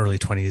in early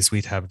 20s,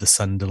 we'd have the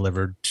Sun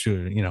delivered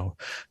to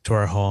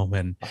our home,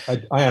 and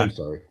I am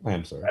sorry. I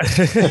am sorry.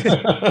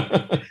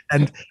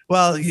 and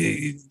well,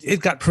 it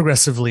got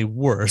progressively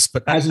worse,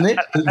 but hasn't it?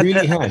 It really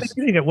at the has.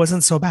 beginning, it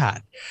wasn't so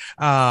bad.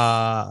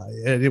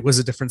 It was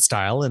a different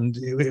style, and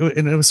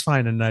it was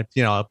fine. And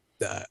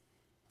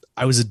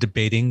I was a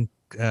debating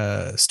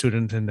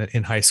student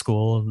in high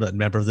school, a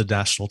member of the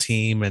national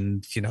team,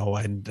 and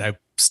I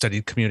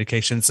studied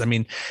communications. I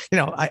mean,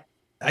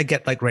 I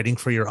get like writing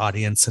for your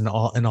audience and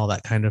all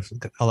that kind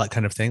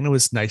of thing. It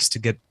was nice to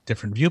get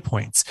different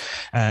viewpoints,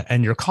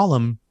 and your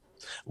column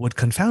would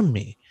confound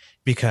me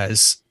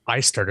because I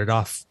started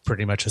off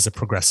pretty much as a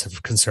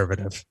progressive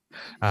conservative,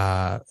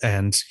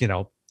 and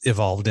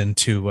evolved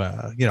into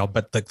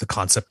but like the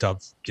concept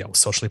of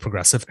socially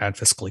progressive and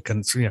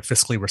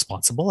fiscally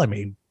responsible. I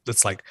mean,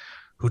 it's like,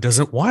 who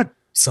doesn't want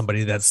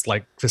somebody that's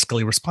like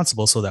fiscally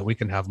responsible so that we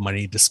can have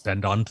money to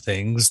spend on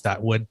things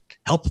that would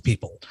help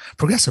people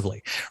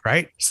progressively,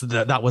 right? So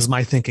that was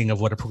my thinking of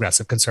what a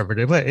progressive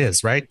conservative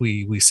is, right?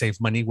 We save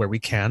money where we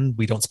can.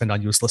 We don't spend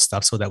on useless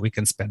stuff so that we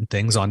can spend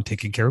things on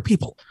taking care of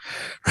people.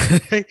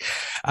 Right?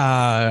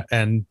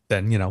 And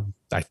then,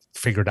 I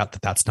figured out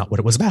that that's not what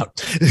it was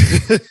about.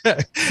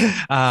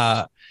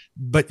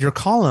 But your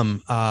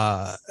column,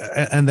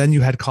 and then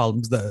you had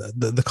columns,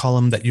 the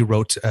column that you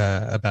wrote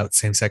about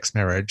same-sex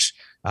marriage,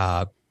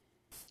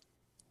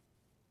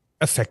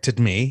 affected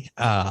me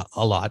a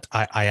lot.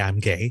 I am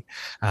gay,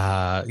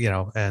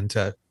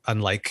 and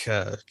unlike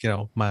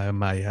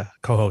my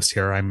co-host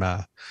here, I'm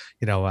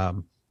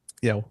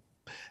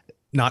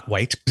not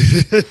white.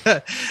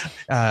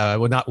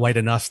 Well, not white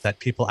enough that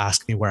people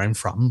ask me where I'm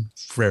from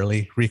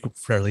fairly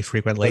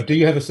frequently. But do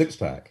you have a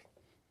six-pack?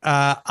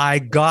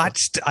 I'm glad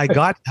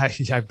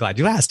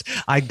you asked.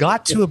 I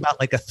got to about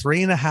like a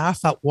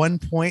 3.5 at one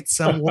point,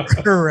 somewhere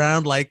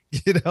around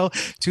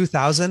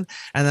 2000.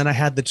 And then I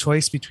had the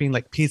choice between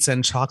like pizza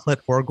and chocolate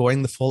or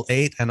going the full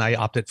 8. And I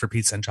opted for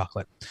pizza and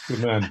chocolate. Good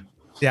man.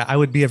 Yeah, I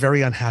would be a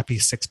very unhappy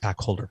six-pack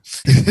holder.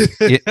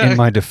 In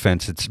my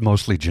defense, it's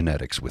mostly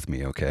genetics with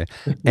me, okay?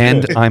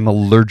 And I'm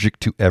allergic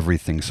to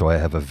everything, so I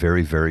have a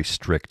very, very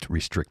strict,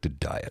 restricted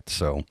diet.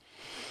 So,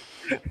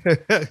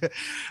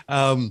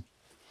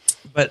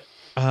 but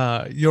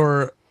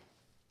your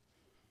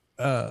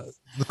the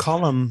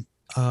column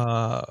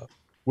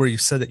where you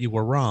said that you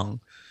were wrong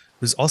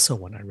was also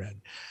one I read,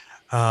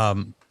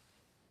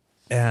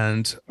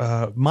 and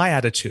my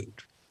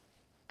attitude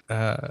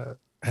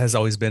has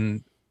always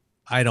been,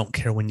 I don't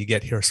care when you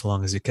get here so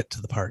long as you get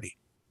to the party.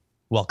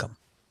 Welcome,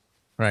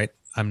 right?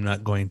 I'm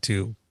not going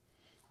to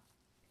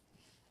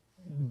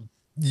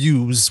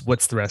use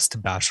what's the rest to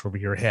bash over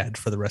your head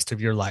for the rest of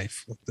your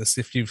life.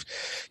 If you've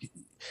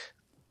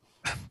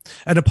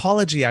an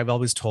apology, I've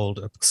always told,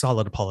 a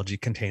solid apology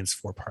contains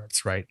 4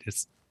 parts, right?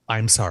 It's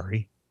I'm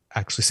sorry,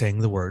 actually saying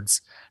the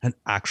words, an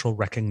actual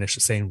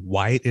recognition, saying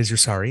why it is you're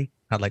sorry,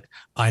 not like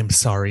I'm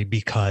sorry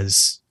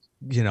because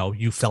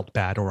you felt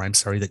bad, or I'm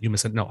sorry that you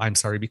missed it. No, I'm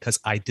sorry because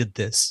I did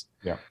this.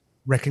 Yeah.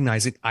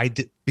 Recognizing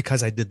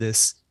because I did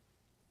this,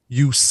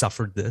 you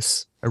suffered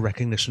this, a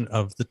recognition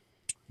of the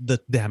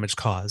damage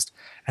caused.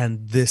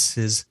 And this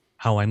is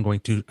how I'm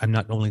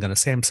not only going to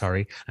say I'm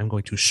sorry, I'm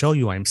going to show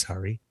you I'm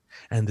sorry.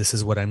 And this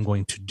is what I'm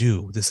going to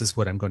do. This is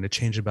what I'm going to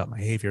change about my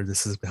behavior.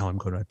 This is how I'm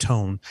going to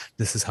atone.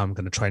 This is how I'm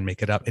going to try and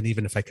make it up. And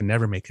even if I can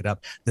never make it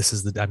up, this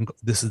is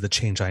the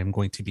change I am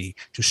going to be,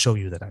 to show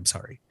you that I'm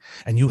sorry.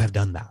 And you have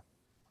done that.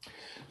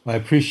 I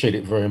appreciate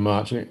it very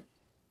much. I mean,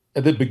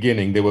 at the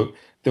beginning, there were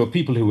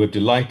people who were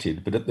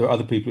delighted, but there were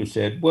other people who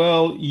said,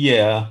 well,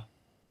 yeah,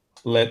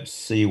 let's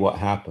see what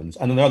happens.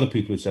 And then there are other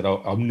people who said,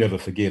 oh, I'll never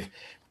forgive.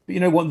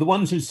 But the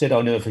ones who said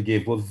I'll never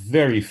forgive were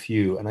very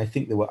few. And I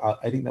think that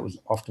was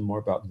often more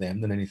about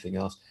them than anything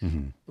else.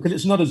 Mm-hmm. Because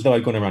it's not as though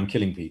I've gone around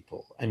killing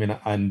people. I mean,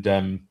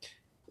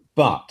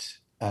 but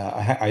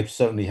I've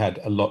certainly had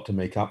a lot to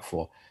make up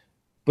for.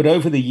 But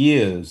over the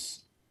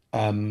years,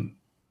 I've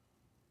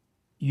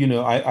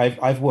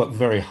worked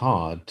very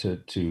hard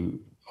to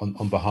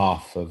on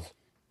behalf of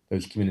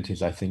those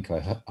communities I think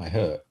I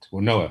hurt,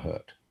 or know I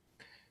hurt.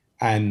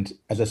 And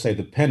as I say,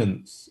 the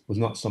penance was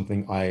not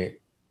something I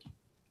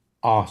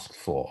asked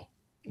for.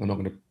 I'm not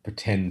going to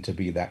pretend to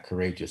be that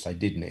courageous. I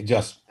didn't. It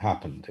just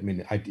happened. I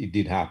mean, it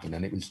did happen,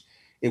 and it was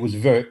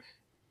very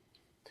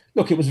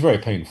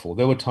painful.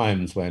 There were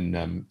times when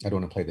I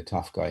don't want to play the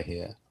tough guy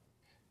here.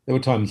 There were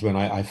times when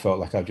I felt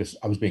like I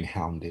was being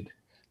hounded.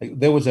 Like,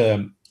 there was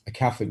a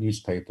Catholic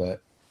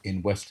newspaper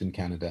in Western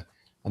Canada,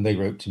 and they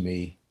wrote to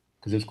me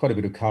because there was quite a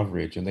bit of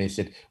coverage, and they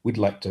said, we'd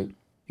like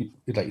you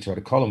to write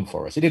a column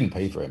for us. It didn't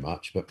pay very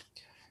much,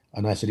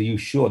 and I said, are you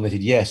sure? And they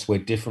said, yes, we're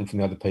different from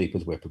the other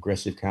papers. We're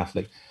progressive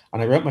Catholic.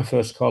 And I wrote my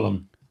first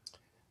column,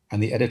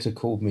 And the editor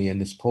called me, and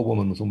this poor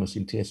woman was almost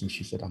in tears, and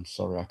she said, "I'm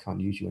sorry, I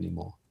can't use you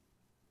anymore.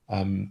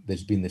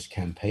 There's been this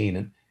campaign."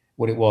 And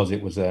what it was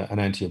an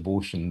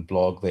anti-abortion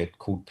blog. They'd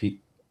called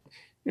people,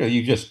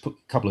 you just put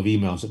a couple of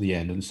emails at the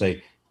end and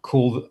say,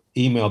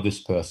 email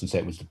this person, say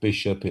it was the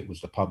bishop, it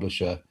was the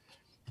publisher.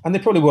 And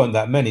there probably weren't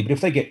that many, but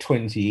if they get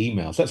 20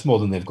 emails, that's more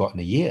than they've got in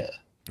a year.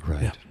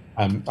 Right.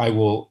 I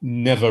will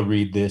never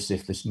read this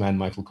if this man,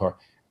 Michael Coren.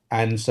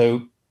 And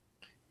so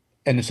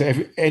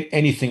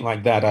anything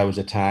like that, I was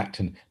attacked.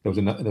 And there was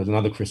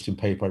another Christian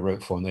paper I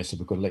wrote for, and they said,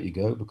 "We've got to let you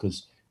go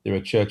because there are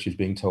churches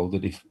being told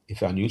that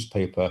if our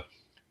newspaper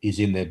is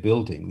in their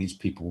building, these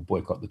people will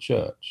boycott the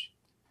church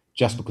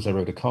just because I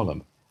wrote a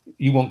column.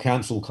 You want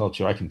cancel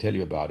culture, I can tell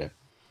you about it."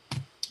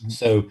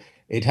 So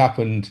it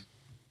happened.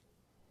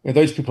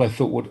 Those people I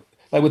thought would,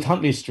 like with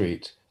Huntley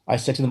Street, I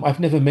said to them, "I've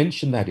never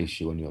mentioned that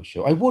issue on your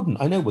show. I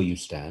wouldn't. I know where you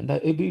stand.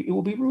 It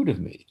will be rude of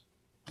me."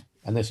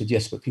 And they said,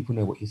 "Yes, but people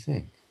know what you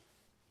think."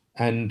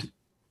 And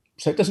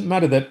so it doesn't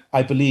matter that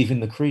I believe in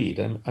the creed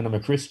and I'm a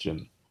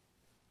Christian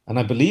and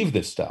I believe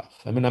this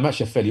stuff. I mean, I'm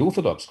actually a fairly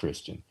orthodox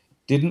Christian.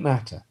 Didn't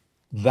matter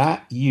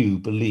that you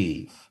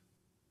believe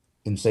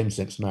in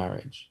same-sex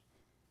marriage,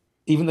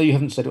 even though you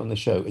haven't said it on the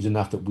show, is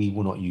enough that we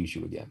will not use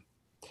you again.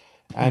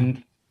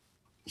 And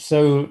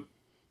so,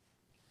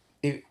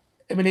 it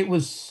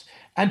was,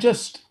 and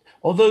just,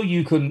 although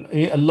you can,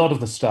 a lot of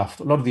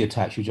the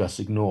attacks you just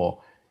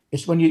ignore.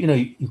 It's when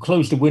you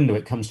close the window,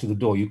 it comes to the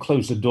door. You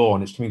close the door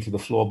and it's coming through the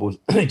floorboards.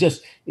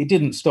 It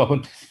didn't stop.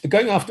 And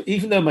going after,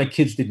 even though my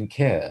kids didn't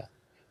care,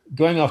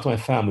 going after my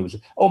family was,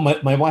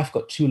 my wife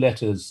got 2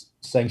 letters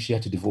saying she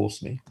had to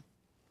divorce me.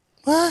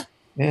 What?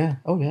 Yeah.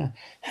 Oh, yeah.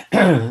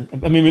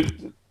 I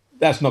mean,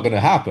 that's not going to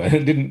happen.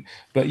 It didn't.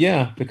 But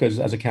yeah, because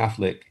as a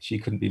Catholic, she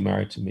couldn't be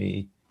married to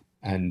me.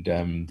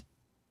 And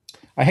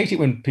I hate it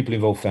when people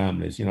involve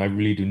families. I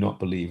really do not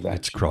believe that.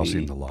 It's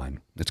crossing the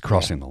line. It's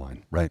crossing the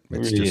line, right?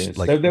 It's really just is.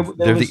 like So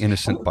they're the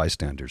innocent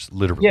bystanders,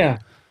 literally. Yeah.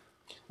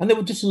 And there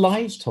were just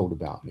lies told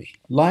about me,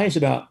 lies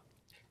about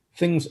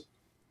things.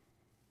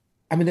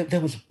 I mean,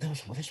 there was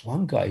this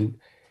one guy who,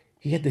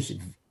 he had this,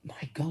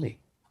 my golly,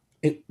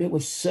 it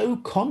was so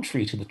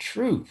contrary to the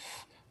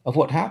truth of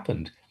what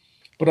happened.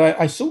 But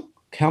I sought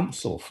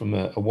counsel from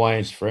a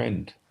wise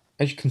friend,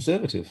 a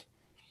conservative.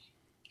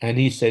 And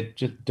he said,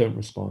 just don't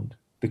respond.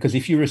 Because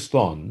if you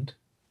respond,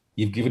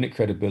 you've given it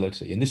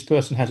credibility. And this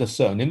person has a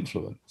certain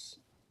influence.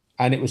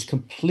 And it was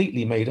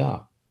completely made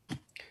up.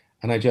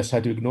 And I just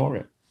had to ignore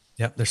it.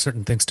 Yeah, there's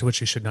certain things to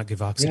which you should not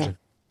give oxygen.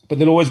 Yeah. But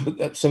they'll always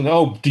say,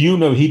 "Oh, do you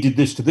know he did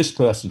this to this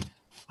person?"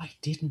 I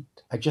didn't.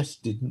 I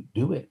just didn't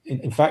do it.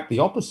 In fact, the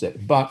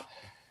opposite. But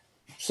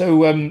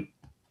so,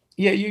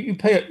 you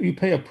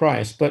pay a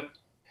price. But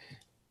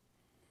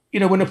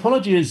when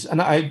apology is,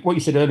 and what you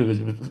said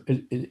earlier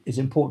is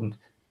important.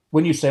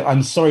 When you say,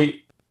 "I'm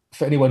sorry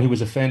for anyone who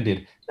was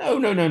offended,"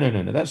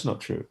 no, that's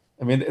not true.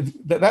 I mean,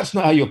 that's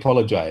not how you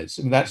apologize.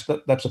 I mean, that's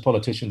a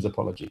politician's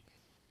apology.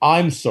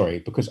 I'm sorry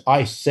because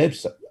I said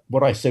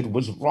what I said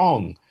was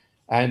wrong,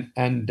 and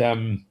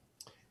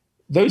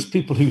those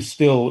people who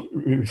still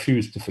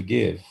refuse to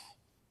forgive,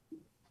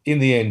 in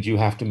the end, you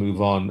have to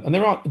move on. And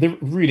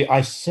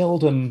I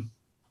seldom.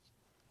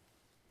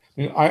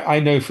 I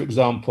know, for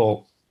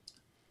example,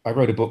 I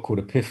wrote a book called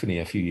Epiphany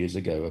a few years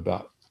ago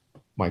about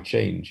my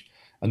change,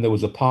 and there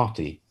was a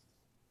party.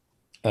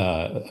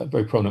 A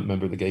very prominent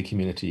member of the gay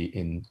community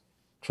in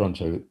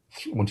Toronto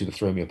wanted to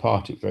throw me a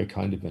party. Very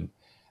kind of him,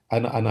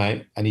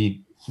 and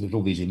he there's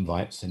all these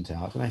invites sent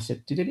out, and I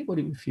said, "Did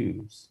anybody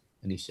refuse?"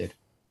 And he said,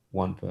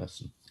 "One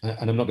person."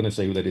 And I'm not going to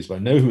say who that is, but I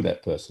know who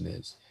that person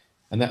is,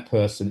 and that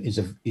person is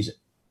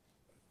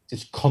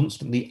just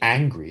constantly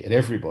angry at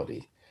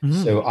everybody.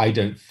 Mm-hmm. So I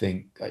don't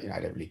think I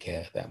don't really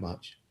care that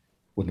much.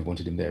 Wouldn't have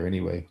wanted him there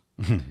anyway.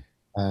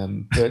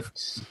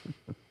 But.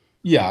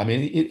 Yeah, I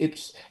mean,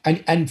 it's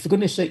and for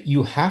goodness' sake,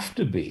 you have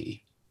to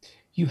be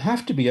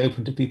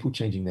open to people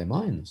changing their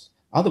minds.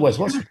 Otherwise,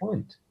 what's the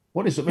point?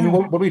 What is it? I mean,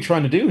 what are we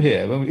trying to do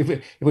here?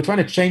 If we're trying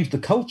to change the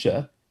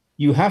culture,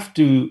 you have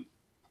to.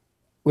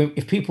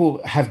 If people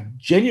have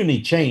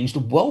genuinely changed,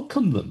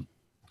 welcome them.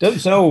 Don't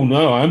say, "Oh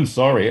no, I'm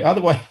sorry."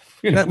 Otherwise,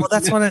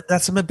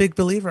 that's I'm a big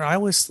believer. I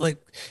was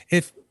like,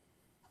 if.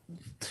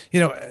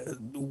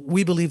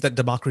 We believe that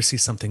democracy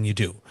is something you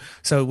do.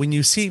 So when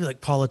you see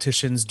like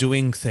politicians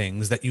doing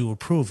things that you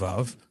approve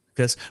of,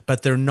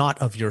 but they're not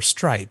of your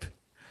stripe,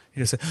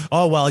 you say,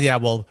 "Oh, well, yeah,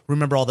 well,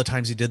 remember all the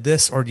times you did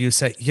this?" Or do you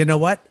say, "You know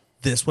what?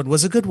 This one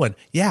was a good one.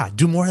 Yeah,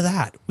 do more of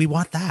that. We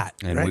want that."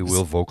 And right? We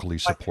will vocally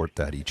support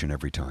that each and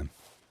every time.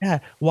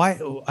 Yeah. Why?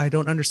 I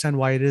don't understand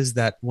why it is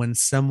that when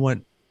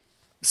someone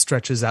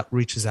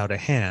reaches out a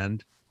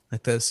hand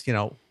like this,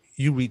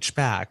 you reach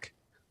back.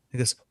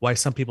 Because why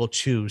some people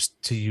choose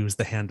to use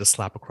the hand to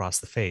slap across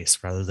the face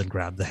rather than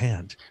grab the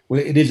hand.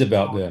 Well, it is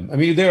about them. I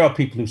mean, there are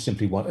people who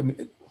simply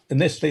want,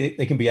 unless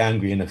they can be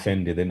angry and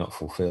offended, they're not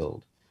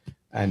fulfilled.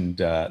 And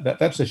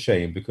that's a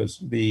shame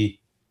because then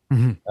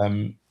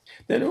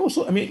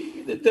also,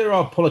 there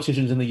are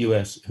politicians in the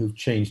US who've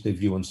changed their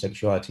view on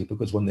sexuality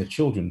because when their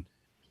children,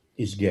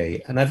 is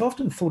gay. And I've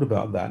often thought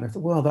about that. And I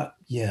thought, well, but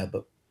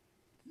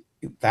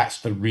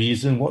that's the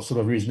reason. What sort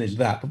of reason is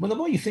that? But the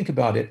more you think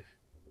about it,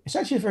 it's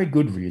actually a very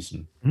good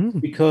reason.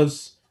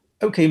 Because,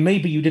 okay,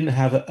 maybe you didn't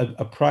have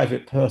a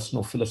private,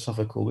 personal,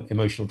 philosophical,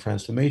 emotional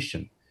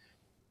transformation,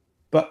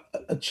 but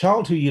a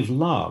child who you've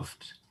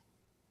loved,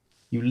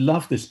 you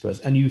love this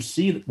person, and you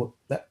see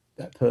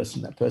that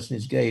person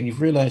is gay, and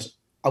you've realized,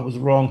 I was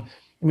wrong.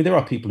 I mean, there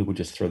are people who would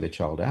just throw their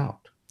child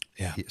out.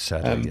 Yeah.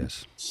 Sadly,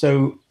 yes.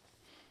 So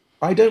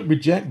I don't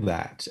reject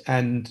that.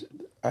 And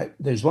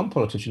there's one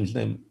politician whose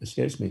name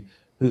escapes me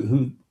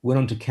who went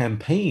on to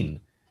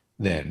campaign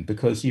then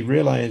because he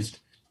realized,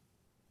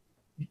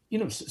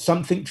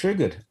 something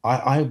triggered.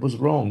 I was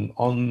wrong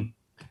on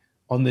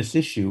this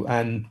issue.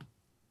 And,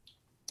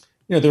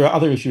 there are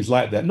other issues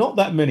like that. Not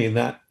that many.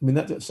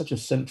 That's such a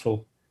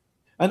central.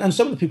 And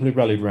some of the people who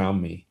rallied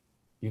around me,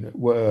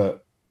 were,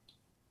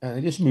 and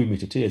it just moved me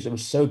to tears. It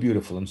was so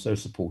beautiful and so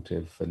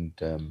supportive.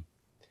 And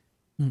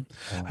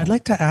I'd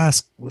like to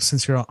ask,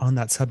 since you're on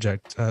that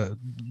subject,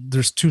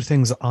 there's two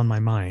things on my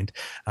mind,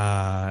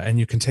 and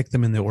you can take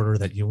them in the order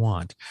that you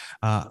want.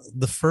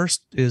 The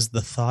first is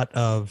the thought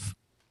of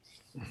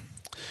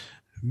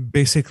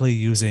basically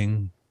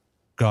using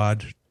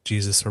God,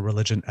 Jesus, or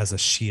religion as a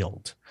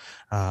shield.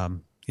 I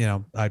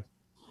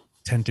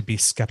tend to be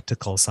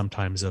skeptical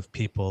sometimes of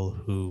people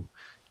who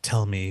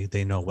tell me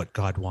they know what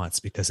God wants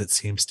because it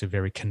seems to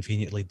very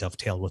conveniently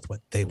dovetail with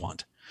what they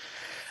want.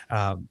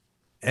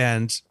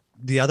 And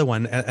the other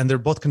one, and they're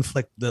both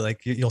conflict,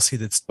 like you'll see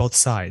that's both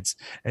sides.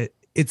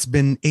 It's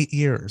been 8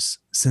 years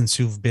since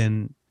you've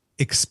been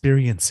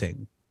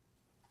experiencing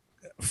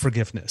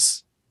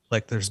forgiveness.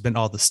 Like there's been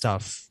all the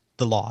stuff,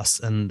 the loss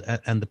and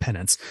the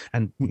penance,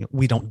 and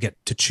we don't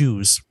get to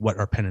choose what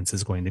our penance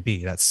is going to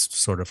be. That's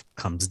sort of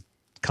comes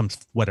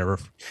whatever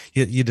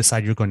you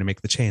decide you're going to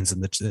make the change,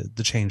 and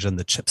the change and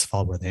the chips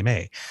fall where they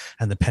may,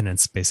 and the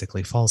penance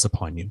basically falls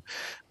upon you.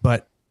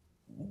 But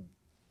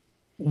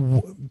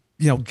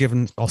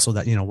given also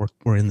that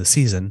we're in the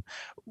season,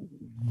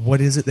 what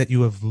is it that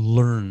you have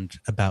learned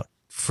about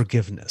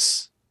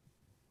forgiveness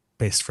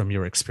based from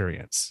your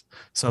experience?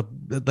 So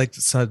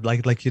I'd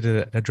like you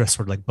to address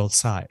sort of like both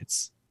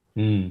sides.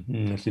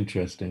 That's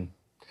interesting.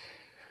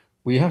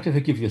 Well, you have to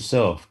forgive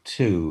yourself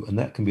too, and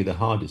that can be the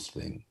hardest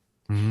thing.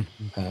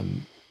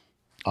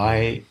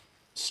 I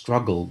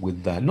struggle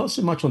with that, not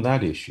so much on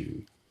that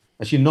issue,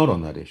 actually not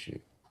on that issue,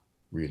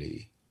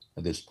 really,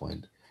 at this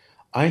point.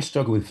 I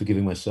struggle with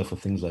forgiving myself for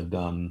things I've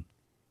done.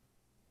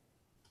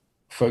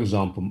 For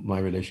example, my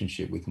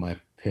relationship with my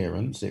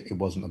parents, it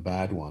wasn't a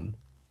bad one,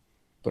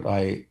 but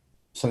I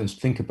sometimes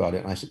think about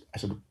it and I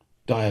sort of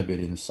die a bit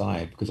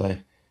inside because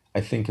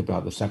I think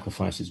about the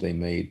sacrifices they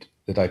made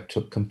that I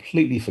took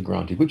completely for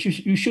granted, which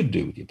you should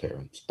do with your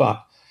parents.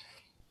 But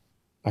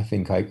I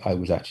think I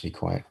was actually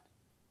quite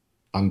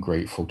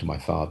ungrateful to my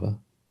father,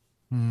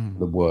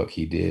 the work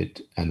he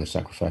did and the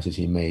sacrifices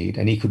he made.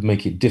 And he could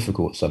make it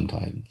difficult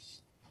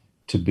sometimes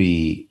to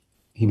be,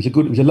 he was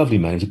a lovely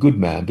man, he was a good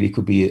man, but he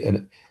could be,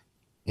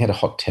 he had a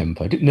hot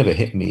temper. It never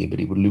hit me, but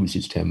he would lose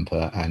his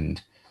temper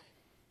and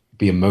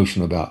be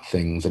emotional about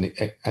things. And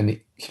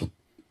it sort of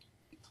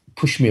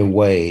pushed me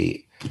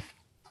away.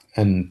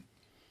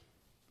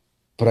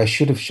 But I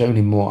should have shown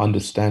him more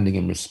understanding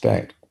and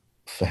respect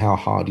for how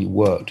hard he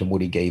worked and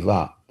what he gave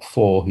up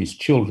for his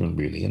children,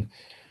 really.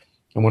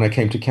 And when I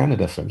came to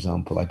Canada, for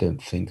example, I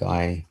don't think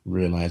I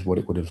realized what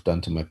it would have done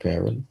to my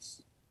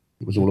parents.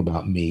 It was all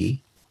about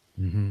me.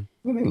 I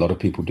think a lot of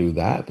people do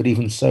that, but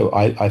even so,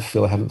 I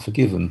feel I haven't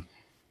forgiven.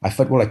 I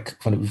find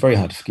it very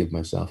hard to forgive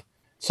myself.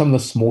 Some of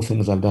the small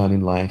things I've done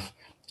in life,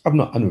 I've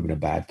never been a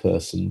bad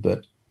person,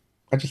 but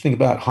I just think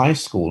about high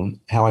school and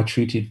how I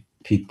treated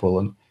people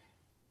and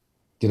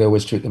did I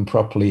always treat them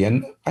properly?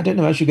 And I don't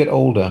know, as you get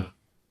older,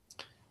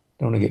 I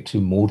don't want to get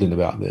too maudlin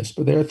about this,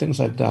 but there are things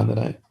I've done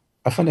that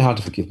I find it hard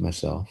to forgive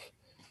myself.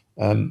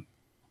 As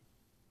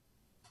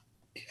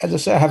I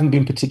say, I haven't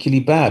been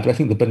particularly bad, but I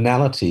think the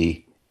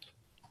banality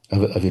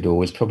of it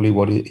all is probably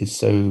what is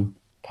so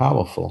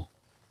powerful.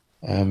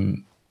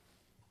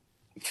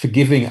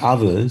 Forgiving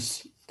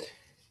others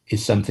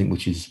is something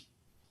which is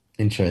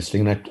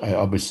interesting, and I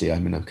obviously,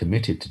 I'm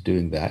committed to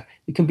doing that.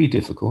 It can be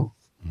difficult.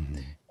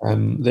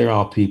 There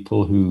are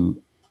people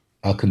who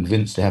are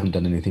convinced they haven't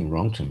done anything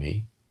wrong to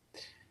me,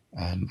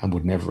 and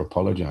would never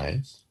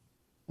apologize.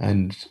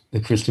 And the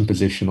Christian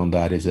position on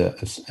that is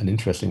an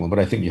interesting one, but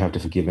I think you have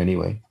to forgive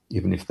anyway,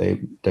 even if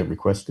they don't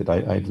request it.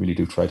 I really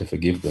do try to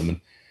forgive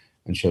them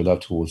and show love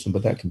towards them,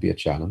 but that can be a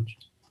challenge.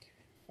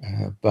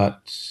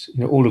 But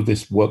all of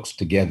this works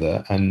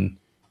together, and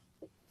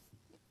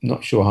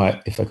not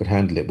sure if I could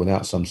handle it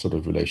without some sort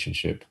of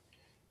relationship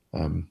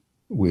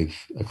with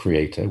a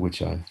creator,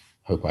 which I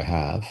hope I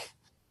have.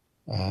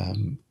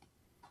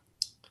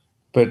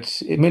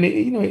 But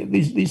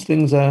these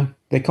things they're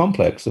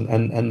complex,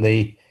 and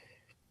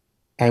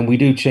we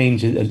do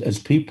change as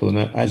people. And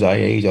as I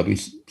age, I'll be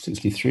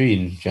 63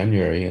 in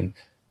January, and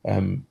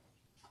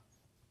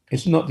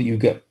it's not that you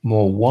get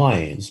more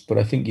wise, but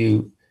I think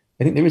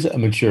there is a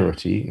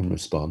maturity in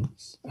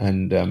response,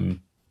 and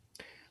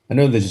I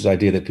know there's this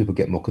idea that people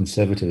get more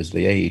conservative as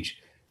they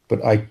age,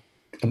 but I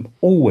am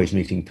always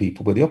meeting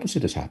people where the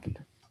opposite has happened.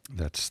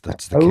 That's the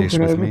Over case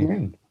and with over me.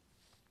 again.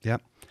 Yeah.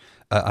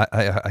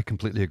 I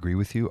completely agree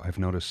with you. I've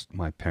noticed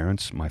my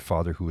parents, my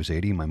father who was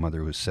 80, my mother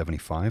who was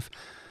 75,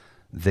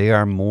 they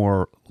are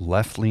more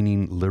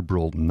left-leaning,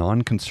 liberal,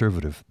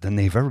 non-conservative than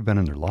they've ever been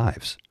in their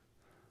lives.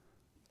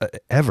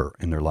 Ever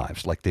in their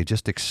lives. Like they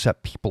just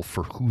accept people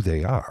for who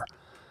they are.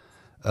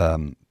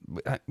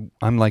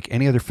 I'm like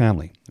any other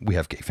family. We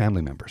have gay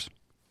family members.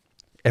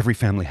 Every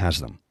family has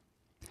them.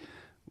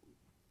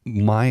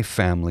 My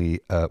family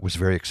was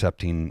very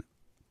accepting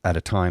at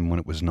a time when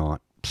it was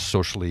not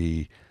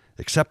socially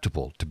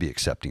acceptable to be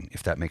accepting,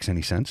 if that makes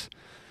any sense.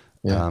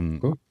 Yeah.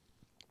 Cool.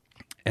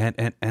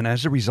 And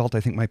as a result, I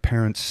think my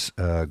parents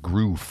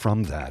grew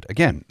from that.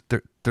 Again,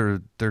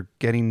 they're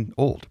getting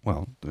old.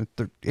 Well,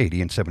 they're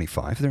 80 and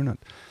 75.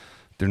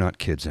 They're not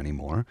kids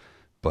anymore,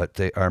 but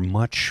they are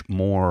much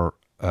more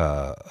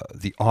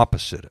the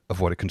opposite of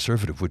what a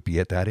conservative would be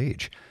at that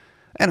age.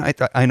 And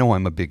I know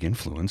I'm a big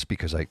influence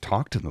because I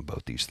talk to them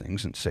about these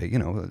things and say,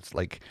 it's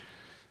like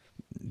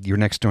your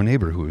next door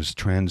neighbor who is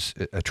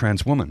a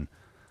trans woman.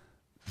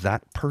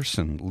 That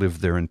person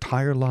lived their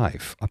entire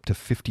life up to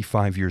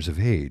 55 years of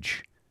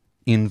age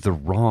in the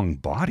wrong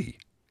body.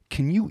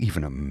 Can you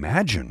even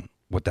imagine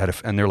what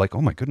that? And they're like,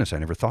 oh my goodness, I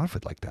never thought of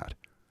it like that.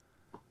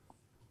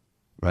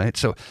 Right?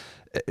 So,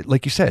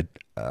 like you said,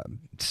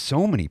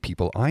 so many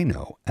people I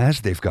know,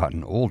 as they've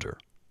gotten older,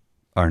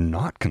 are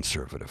not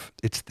conservative.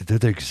 They're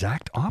the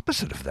exact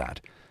opposite of that.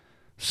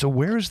 So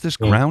where is this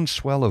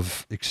groundswell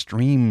of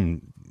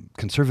extreme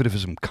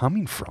conservatism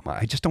coming from?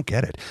 I just don't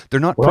get it. They're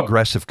not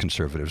progressive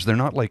conservatives. They're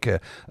not like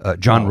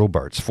John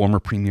Robarts, former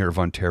Premier of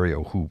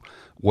Ontario, who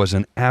was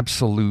an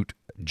absolute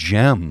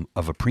gem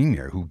of a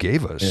premier who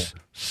gave us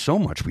so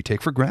much we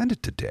take for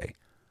granted today.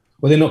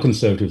 Well, they're not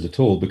conservatives at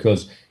all,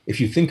 because if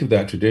you think of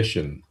that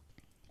tradition,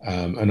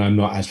 and I'm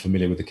not as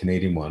familiar with the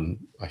Canadian one,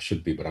 I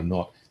should be, but I'm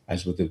not,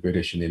 as with the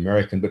British and the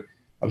American. But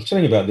I was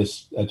telling you about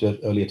this just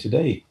earlier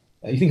today.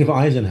 You think of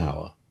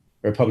Eisenhower,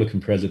 a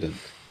Republican president,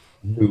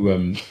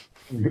 who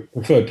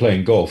preferred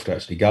playing golf to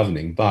actually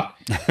governing, but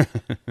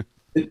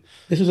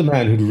this was a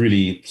man who'd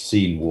really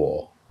seen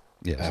war,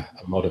 a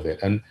lot of it,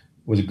 and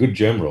was a good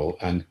general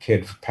and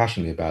cared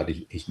passionately about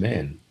his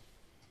men.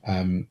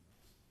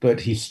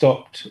 But he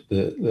stopped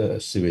the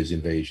Suez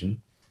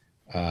invasion.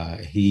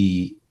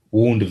 He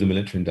warned of the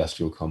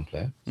military-industrial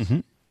complex. Mm-hmm.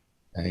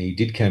 He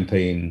did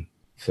campaign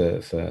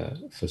for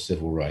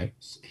civil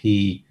rights.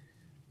 He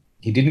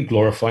didn't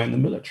glorify in the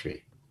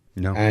military.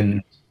 No.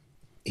 And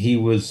he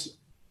was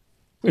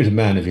a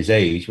man of his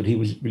age, but he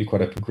was really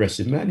quite a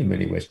progressive man in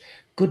many ways.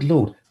 Good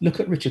Lord, look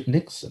at Richard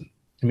Nixon.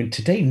 I mean,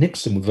 today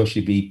Nixon would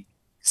virtually be...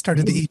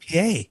 Started the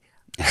EPA.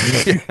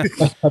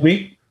 I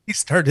mean, he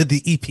started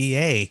the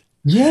EPA.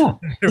 Yeah,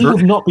 he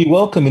would not be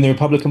welcome in the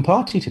Republican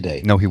Party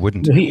today. No, he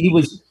wouldn't.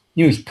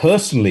 He was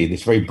personally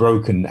this very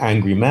broken,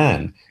 angry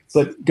man,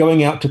 but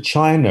going out to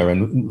China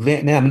and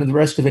Vietnam and the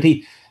rest of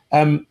it,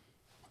 and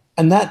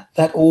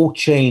that all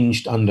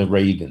changed under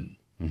Reagan.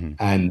 Mm-hmm.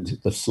 And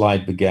the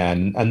slide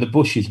began, and the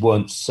Bushes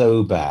weren't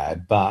so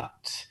bad,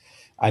 but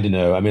I don't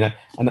know. I mean,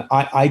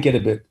 I get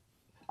a bit.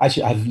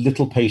 Actually, I have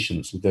little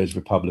patience with those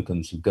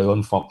Republicans who go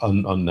on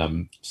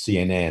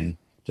CNN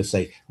to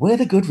say, we're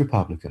the good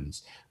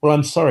Republicans. Well,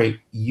 I'm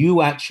sorry,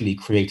 you actually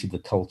created the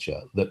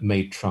culture that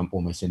made Trump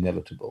almost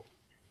inevitable.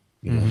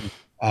 You know,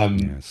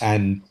 yes.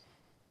 And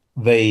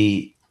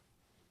they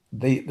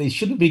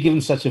shouldn't be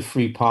given such a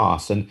free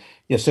pass. And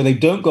so they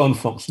don't go on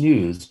Fox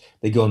News,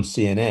 they go on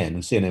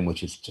CNN,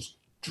 which is just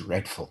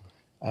dreadful.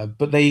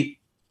 But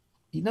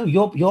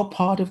you're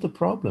part of the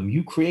problem.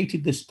 You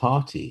created this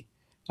party,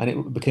 and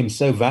it became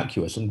so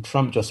vacuous, and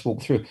Trump just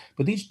walked through.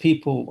 But these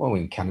people,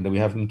 in Canada we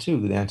have them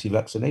too, the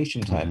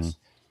anti-vaccination types. Mm-hmm.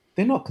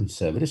 They're not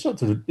conservative. It's not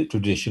the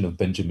tradition of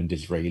Benjamin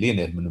Disraeli and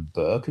Edmund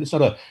Burke. It's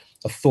not a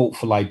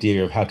thoughtful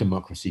idea of how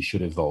democracy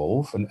should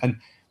evolve.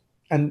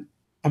 And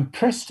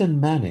Preston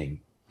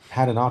Manning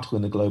had an article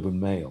in the Globe and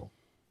Mail.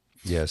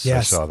 Yes,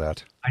 I saw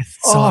that. I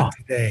saw it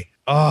today.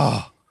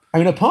 I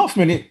mean, apart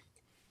from it,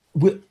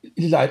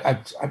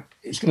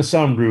 it's going to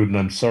sound rude, and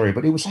I'm sorry,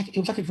 but it was like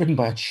it's written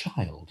by a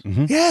child.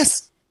 Mm-hmm.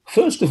 Yes.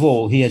 First of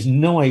all, he has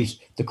no idea.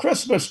 The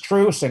Christmas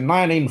truce in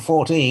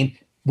 1914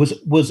 was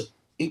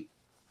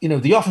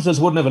the officers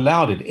wouldn't have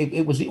allowed it.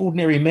 It was the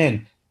ordinary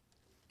men.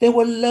 There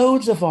were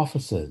loads of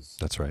officers.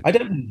 That's right. I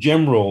don't know,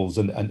 generals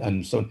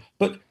and so on,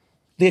 but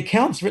the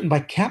accounts written by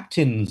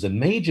captains and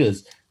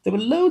majors, there were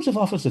loads of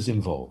officers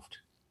involved.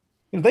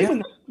 You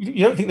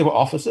don't think there were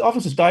officers?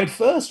 Officers died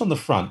first on the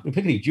front,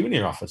 particularly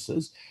junior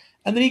officers.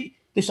 And then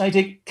this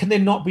idea, can there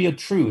not be a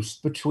truce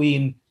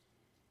between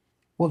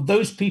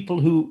those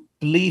people who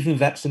believe in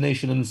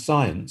vaccination and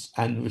science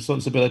and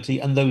responsibility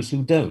and those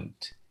who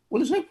don't? Well,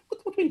 there's no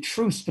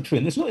truce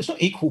between. It's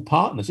not equal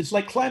partners. It's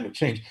like climate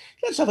change.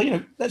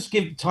 Let's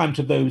give time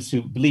to those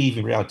who believe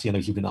in reality and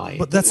those who deny it.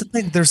 But that's the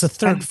thing. There's a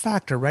third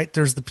factor, right?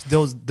 There's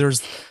those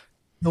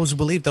who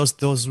believe,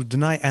 those who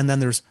deny, and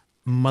then there's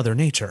Mother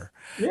Nature.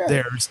 Yeah,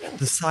 There's yeah.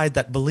 the side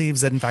that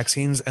believes in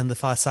vaccines and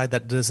the side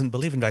that doesn't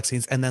believe in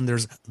vaccines. And then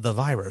there's the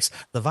virus.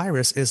 The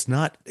virus is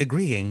not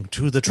agreeing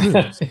to the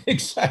truth.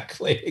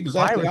 Exactly.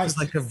 Virus is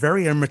like a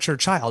very immature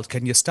child.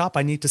 Can you stop?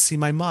 I need to see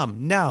my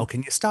mom. Now.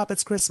 Can you stop?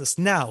 It's Christmas.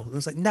 Now.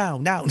 It's like, now.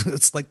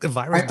 It's like the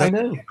virus I does.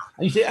 know. And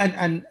you see,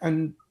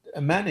 and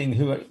Manning,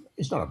 who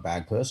is not a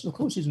bad person, of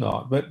course he's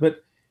not,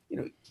 but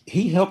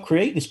he helped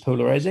create this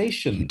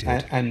polarization. He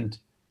did.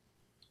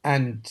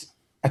 And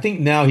I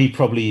think now he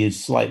probably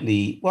is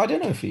slightly, well, I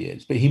don't know if he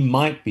is, but he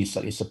might be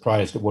slightly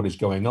surprised at what is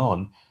going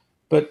on.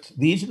 But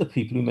these are the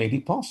people who made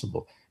it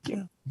possible.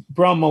 Yeah.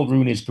 Brown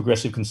Mulrooney's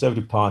Progressive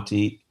Conservative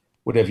Party,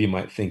 whatever you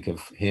might think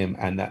of him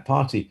and that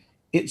party,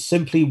 it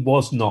simply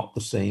was not the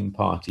same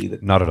party.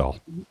 Not at all.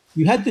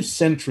 You had this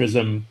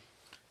centrism.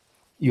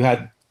 You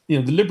had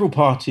the Liberal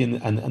Party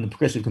and the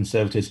Progressive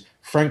Conservatives.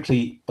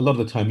 Frankly, a lot of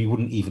the time you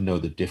wouldn't even know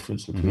the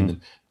difference between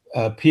them.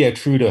 Pierre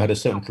Trudeau had a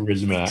certain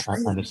charisma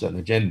and a certain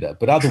agenda,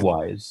 but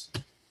otherwise,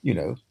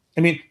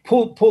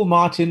 Paul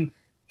Martin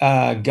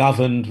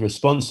governed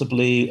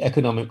responsibly,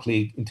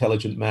 economically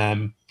intelligent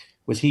man.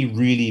 Was he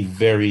really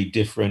very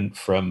different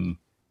from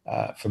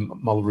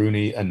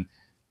Mulrooney?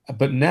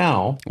 But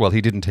now, well,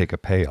 he didn't take a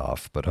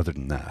payoff, but other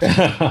than that,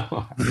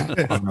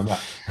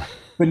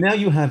 but now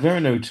you have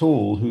Erin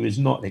O'Toole, who is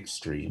not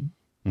extreme.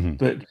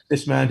 But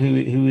this man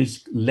who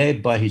is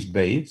led by his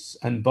base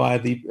and by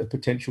the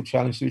potential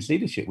challenge to his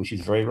leadership, which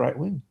is very right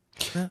wing.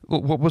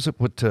 Well, what was it?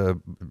 What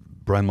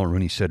Brian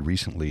Mulroney said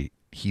recently?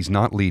 He's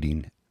not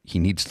leading. He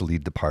needs to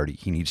lead the party.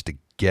 He needs to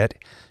get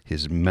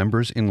his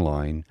members in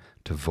line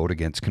to vote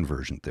against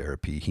conversion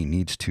therapy. He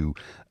needs to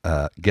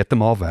get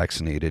them all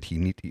vaccinated.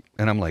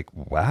 And I'm like,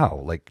 wow!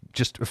 Like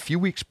just a few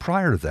weeks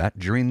prior to that,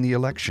 during the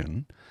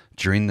election,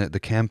 during the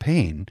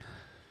campaign,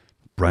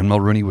 Brian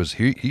Mulroney was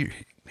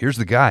here's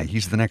the guy.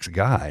 He's the next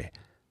guy.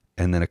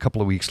 And then a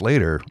couple of weeks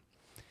later,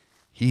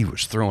 he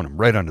was throwing him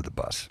right under the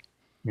bus.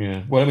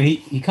 Yeah. Well, I mean,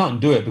 he can't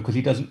do it because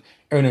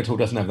Erin O'Toole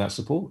doesn't have that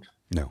support.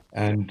 No.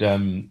 And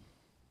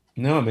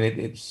no, I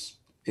mean,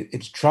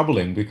 it's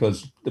troubling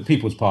because the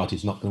People's Party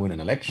is not going to win an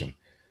election.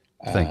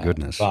 Thank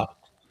goodness. But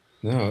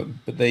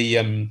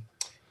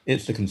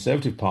it's the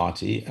Conservative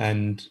Party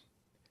and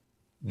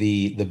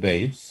the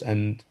base.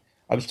 And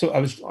I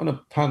was on a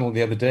panel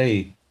the other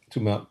day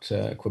talking about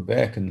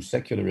Quebec and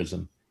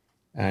secularism.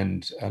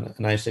 And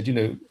I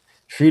said,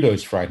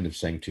 Trudeau's frightened of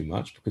saying too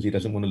much because he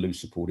doesn't want to lose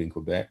support in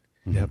Quebec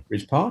for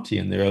his party.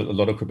 And there are a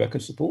lot of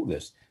Quebecers support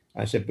this.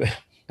 I said, but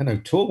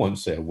O'Toole won't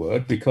say a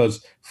word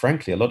because,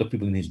 frankly, a lot of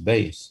people in his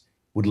base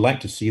would like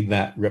to see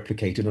that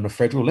replicated on a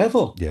federal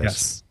level.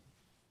 Yes.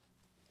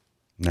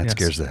 And that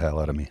scares the hell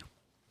out of me.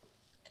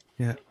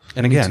 Yeah.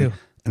 And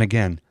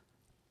again,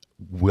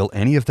 will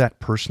any of that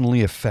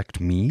personally affect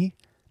me?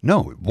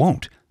 No, it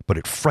won't. But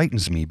it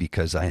frightens me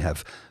because I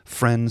have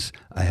friends,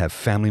 I have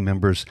family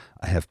members,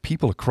 I have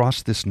people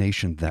across this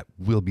nation that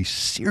will be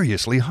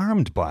seriously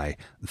harmed by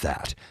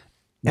that.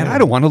 And I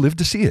don't want to live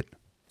to see it.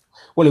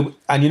 Well,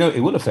 it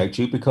will affect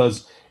you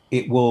because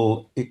it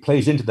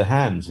plays into the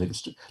hands.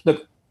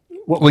 Look,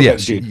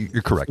 yes,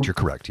 you're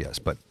correct, yes.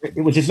 But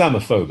it was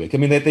Islamophobic. I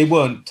mean, they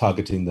weren't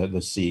targeting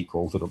the Sikh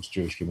or Orthodox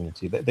Jewish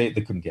community. They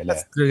couldn't get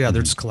left. Yeah,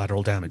 there's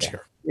collateral damage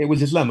here. It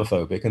was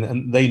Islamophobic,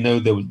 and they know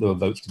there were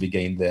votes to be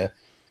gained there.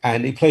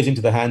 And it plays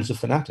into the hands of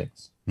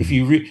fanatics. If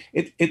you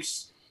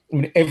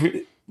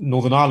every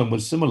Northern Ireland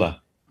was similar.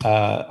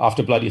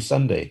 After Bloody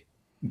Sunday,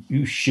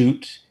 you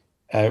shoot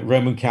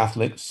Roman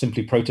Catholics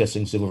simply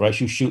protesting civil rights.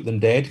 You shoot them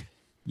dead.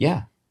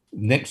 Yeah.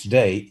 Next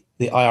day,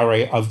 the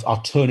IRA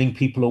are turning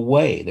people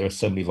away. There are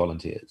so many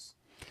volunteers.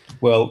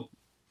 Well,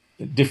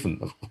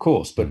 different, of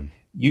course, but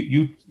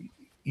you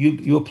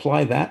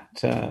apply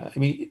that.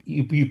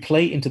 You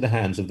play into the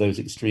hands of those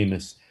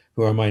extremists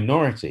who are a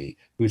minority,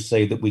 who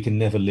say that we can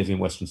never live in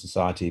Western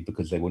society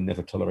because they will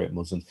never tolerate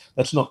Muslims.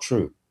 That's not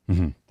true.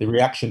 The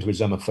reaction to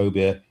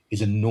Islamophobia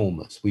is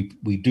enormous.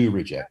 We do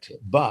reject it.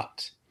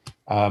 But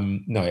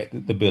no,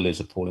 the bill is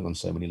appalling on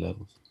so many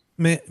levels.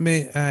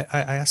 May I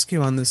ask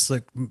you on this?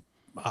 Like,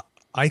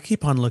 I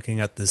keep on looking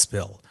at this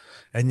bill,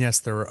 and yes,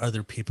 there are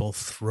other people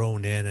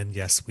thrown in, and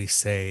yes, we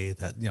say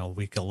that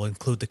we will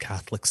include the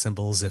Catholic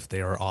symbols if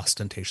they are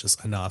ostentatious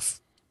enough,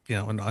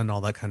 and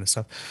all that kind of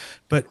stuff.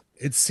 But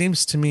it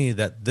seems to me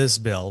that this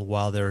bill,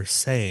 while they're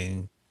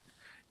saying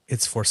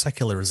it's for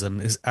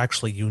secularism, is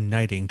actually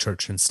uniting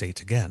church and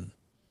state again.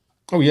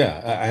 Oh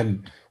yeah,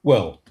 and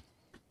well,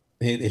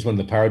 it's one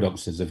of the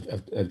paradoxes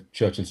of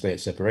church and state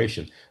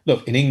separation.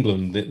 Look, in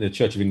England, the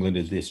Church of England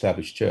is the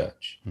established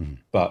church,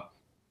 but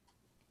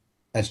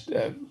as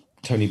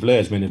Tony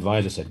Blair's main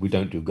advisor said, we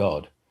don't do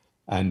God,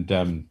 and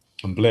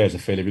Blair's a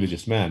fairly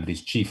religious man, but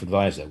his chief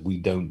advisor, we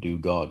don't do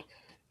God.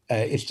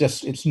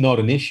 It's not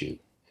an issue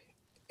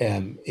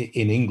in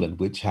England,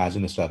 which has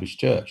an established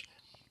church.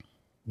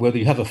 Whether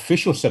you have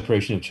official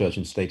separation of church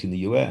and state in the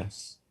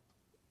US,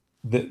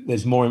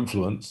 there's more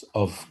influence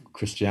of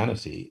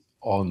Christianity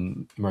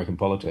on American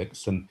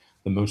politics than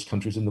most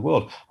countries in the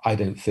world. I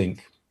don't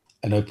think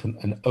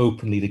an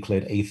openly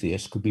declared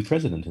atheist could be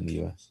president in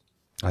the US.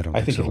 I don't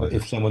I think think so either.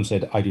 if someone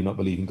said, I do not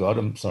believe in God,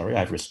 I'm sorry, I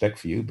have respect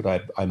for you,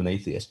 but I'm an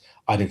atheist,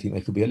 I don't think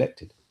they could be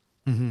elected.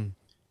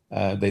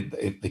 Mm-hmm.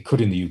 They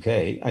could in the UK.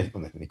 I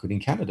think they could in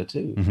Canada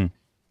too. Mm-hmm.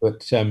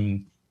 But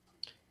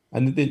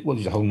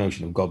there's a whole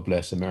notion of God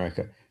bless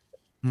America.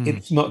 Mm.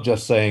 It's not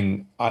just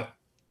saying,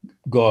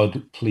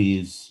 God,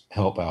 please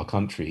help our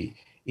country.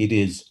 It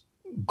is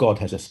God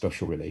has a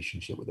special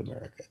relationship with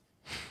America.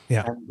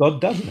 Yeah. And God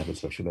doesn't have a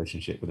special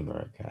relationship with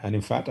America. And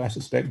in fact, I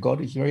suspect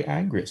God is very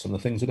angry at some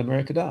of the things that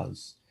America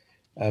does.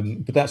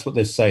 But that's what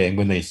they're saying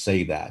when they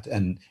say that.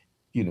 And,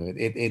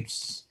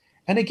 it's,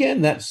 and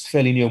again, that's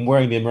fairly new. I'm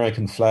wearing the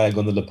American flag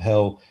on the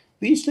lapel.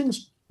 These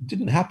things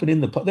didn't happen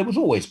there was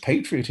always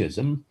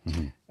patriotism,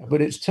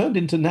 but it's turned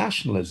into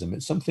nationalism.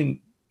 It's something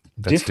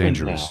That's different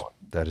dangerous. now.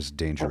 That is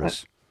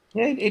dangerous.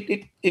 Yeah,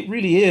 it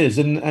really is.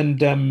 And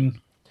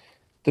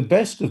the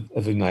best of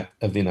the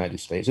United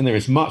States, and there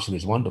is much that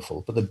is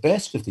wonderful, but the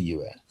best of the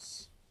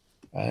US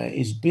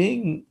is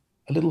being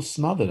a little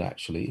smothered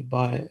actually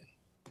by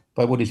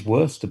what is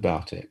worst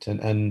about it,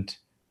 and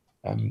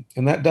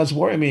that does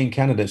worry me in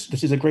Canada.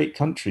 This is a great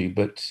country,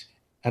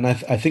 and I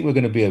think we're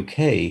going to be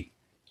okay,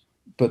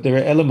 but there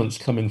are elements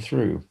coming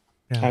through,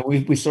 Yeah.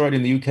 and we saw it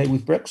in the UK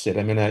with Brexit.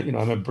 I mean,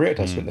 I'm a Brit.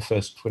 I spent the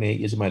first 28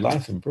 years of my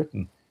life in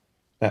Britain.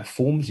 That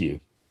forms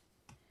you,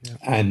 Yeah.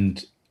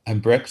 and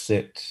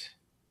Brexit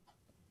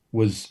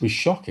was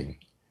shocking.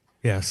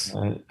 Yes.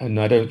 And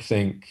I don't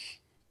think,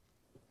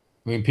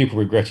 I mean, people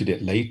regretted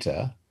it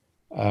later.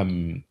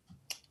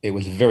 It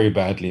was very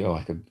badly. Oh,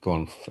 I could go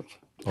on.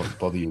 I won't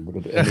bother you,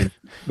 but I mean,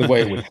 the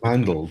way it was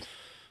handled,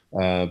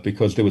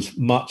 because there was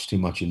much too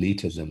much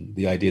elitism.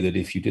 The idea that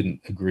if you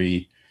didn't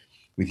agree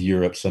with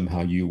Europe,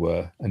 somehow you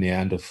were a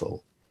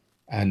Neanderthal,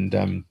 and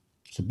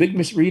it's a big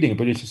misreading of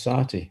British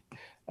society.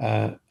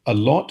 A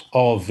lot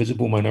of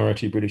visible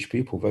minority British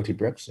people voted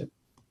Brexit.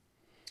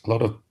 A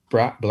lot of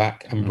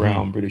black and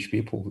brown British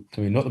people, I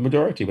mean, not the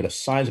majority, but a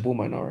sizable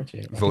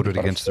minority. Voted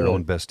against their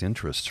own best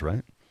interests,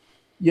 right?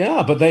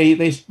 Yeah, but they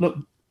look.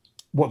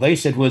 What they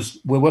said was,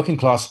 we're working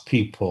class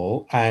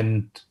people,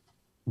 and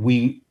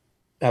there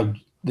are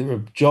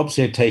jobs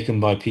here taken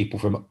by people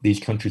from these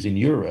countries in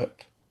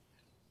Europe.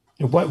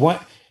 Why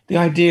the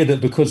idea that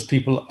because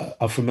people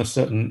are from a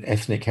certain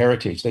ethnic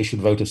heritage, they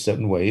should vote a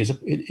certain way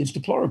is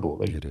deplorable.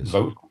 They It is.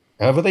 vote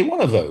however they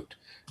want to vote,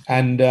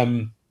 and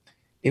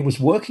it was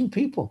working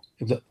people.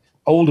 It was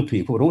older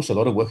people, but also a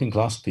lot of working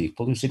class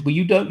people who said, "Well,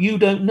 you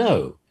don't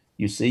know.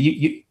 You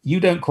see, you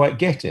don't quite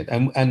get it."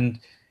 And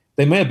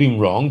they may have been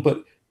wrong,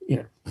 but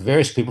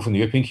various people from the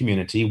European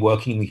community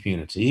working in the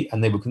community,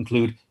 and they would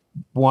conclude,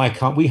 "Why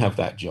can't we have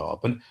that job?"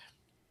 And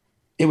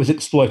it was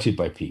exploited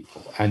by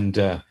people. And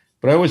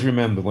but I always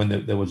remember when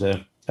there was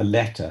a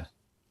letter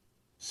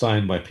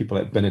signed by people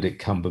like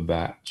Benedict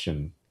Cumberbatch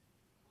and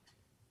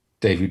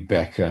David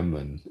Beckham,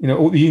 and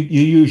all you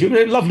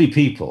usually lovely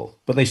people,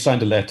 but they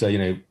signed a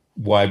letter,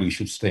 why we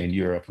should stay in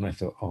Europe. And I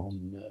thought, oh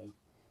no,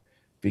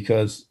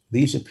 because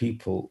these are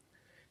people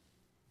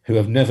who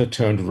have never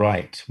turned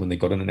right when they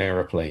got on an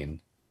aeroplane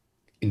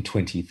in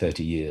 20,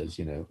 30 years.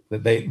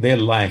 That their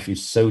life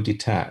is so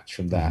detached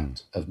from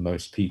that of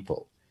most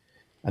people,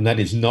 and that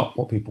is not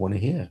what people want to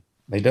hear.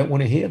 They don't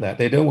want to hear that.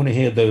 They don't want to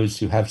hear those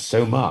who have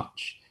so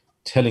much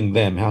telling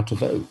them how to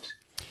vote.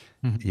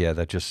 Yeah,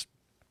 that just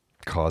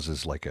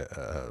causes like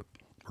a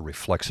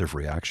reflexive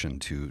reaction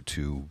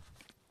to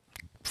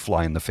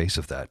fly in the face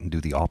of that and do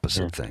the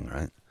opposite thing,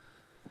 right?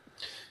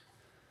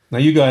 Now,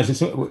 you guys,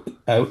 it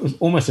was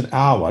almost an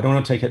hour. I don't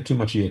want to take up too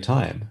much of your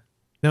time.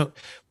 No,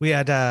 we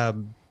had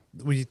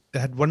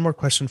one more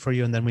question for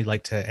you, and then we'd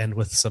like to end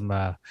with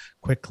some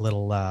quick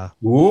little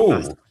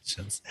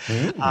questions.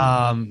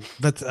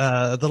 But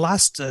the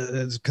last,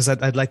 because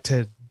I'd like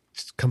to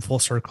come full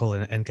circle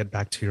and get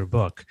back to your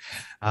book.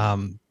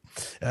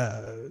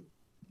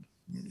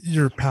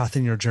 Your path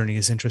and your journey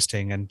is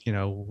interesting, and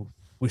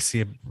we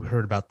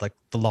heard about like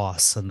the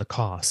loss and the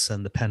costs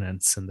and the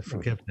penance and the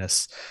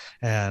forgiveness,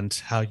 and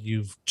how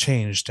you've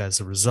changed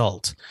as a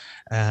result.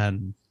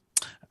 And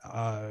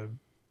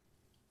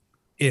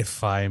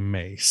if I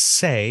may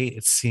say,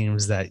 it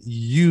seems that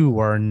you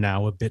are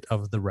now a bit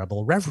of the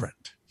rebel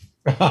reverend.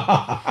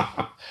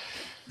 Well,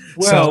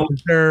 so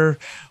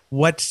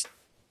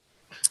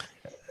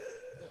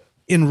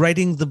in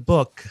writing the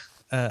book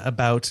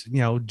about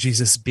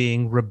Jesus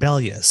being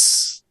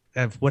rebellious,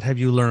 what have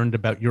you learned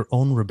about your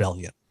own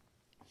rebellion?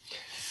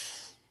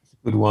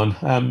 Good one.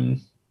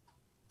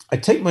 I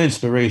take my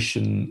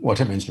inspiration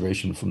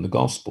from the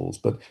Gospels,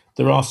 but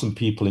there are some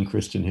people in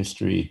Christian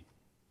history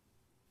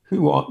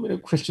who are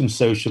Christian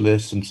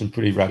socialists and some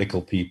pretty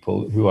radical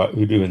people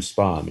who do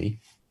inspire me.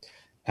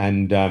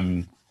 And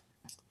the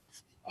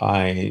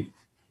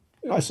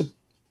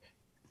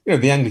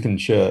Anglican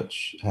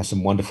Church has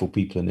some wonderful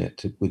people in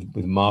it with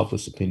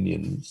marvelous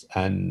opinions,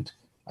 and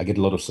I get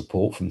a lot of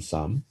support from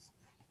some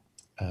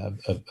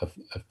of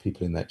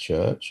people in that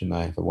church, and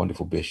I have a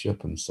wonderful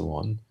bishop and so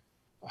on.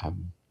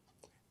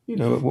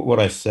 What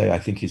I say, I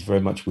think, is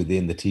very much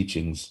within the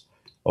teachings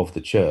of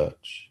the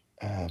church.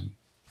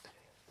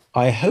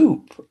 I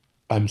hope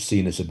I'm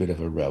seen as a bit of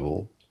a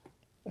rebel,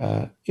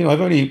 I don't know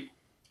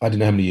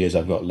how many years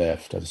I've got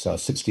left. I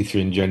was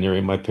 63 in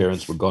January. My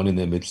parents were gone in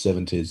their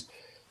mid-70s.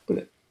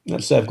 But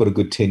let's say I've got a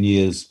good 10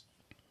 years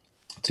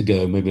to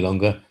go, maybe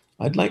longer.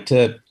 I'd like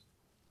to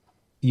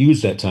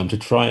use that time to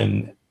try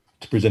and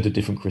to present a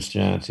different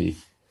Christianity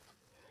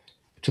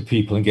to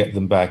people and get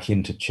them back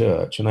into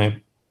church.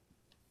 And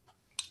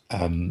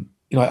I'm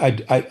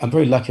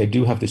very lucky. I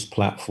do have this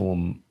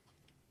platform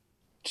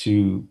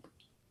to.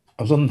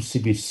 I was on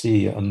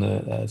CBC on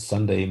the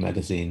Sunday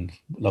magazine,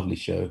 lovely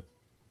show,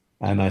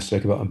 and I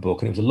spoke about my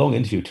book, and it was a long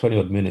interview, 20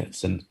 odd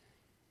minutes, and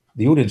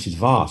the audience is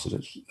vast.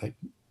 It's like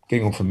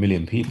getting on for 1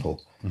 million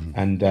people,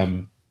 and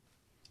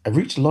I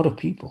reached a lot of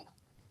people.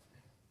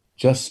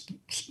 Just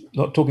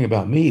not talking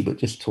about me, but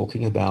just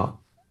talking about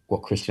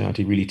what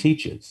Christianity really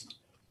teaches.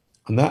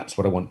 And that's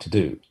what I want to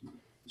do.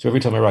 So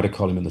every time I write a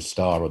column in the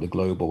Star or the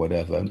Globe or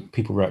whatever,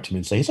 people write to me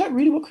and say, is that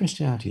really what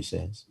Christianity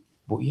says?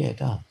 Well, yeah, it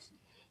does.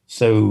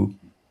 So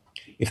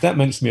if that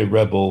makes me a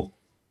rebel,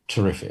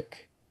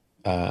 terrific.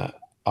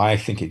 I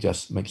think it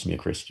just makes me a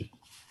Christian.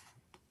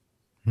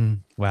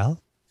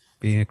 Well,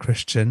 being a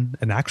Christian,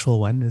 an actual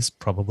one, is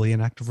probably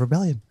an act of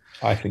rebellion.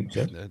 I think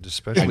so.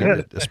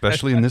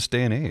 Especially in this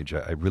day and age.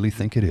 I really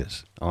think it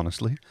is,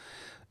 honestly.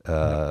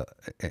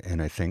 And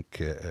I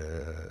think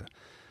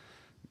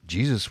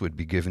Jesus would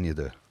be giving you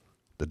the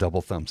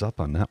double thumbs up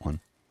on that one.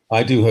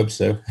 I do hope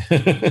so.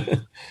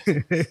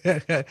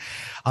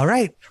 All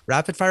right.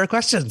 Rapid fire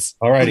questions.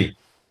 All righty.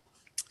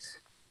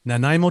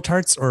 Nanaimo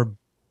tarts or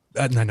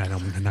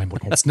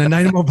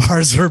Nanaimo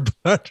bars or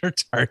butter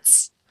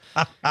tarts?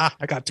 I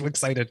got too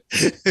excited.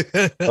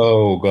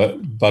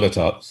 Butter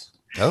tarts.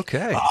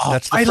 Okay,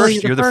 that's the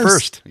first. You're the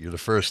first. You're the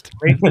first.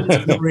 Raisins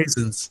or no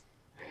raisins?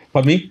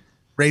 Pardon me?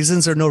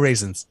 Raisins or no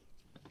raisins?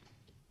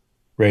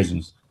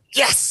 Raisins.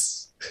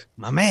 Yes,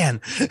 my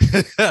man.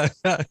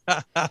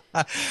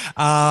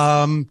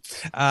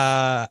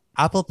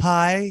 Apple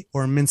pie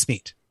or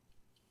mincemeat?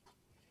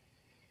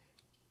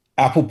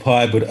 Apple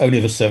pie, but only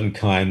of a certain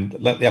kind.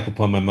 Like the apple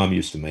pie my mum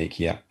used to make,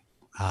 yeah.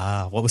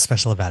 What was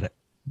special about it?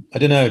 I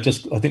don't know,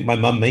 I think my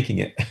mum making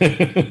it.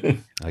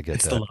 I get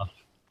it's that. The love.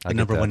 The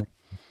number one.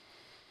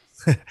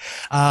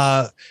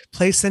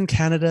 Place in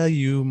Canada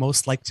you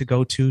most like to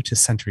go to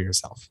center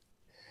yourself?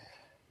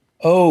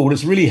 Oh, well,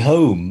 it's really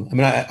home. I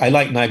mean, I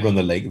like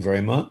Niagara-on-the-Lake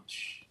very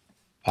much.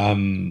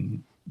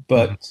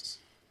 But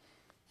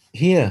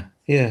here,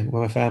 with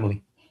my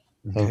family.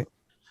 Okay.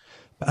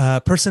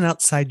 Person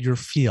outside your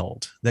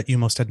field that you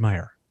most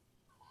admire?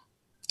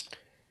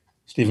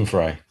 Stephen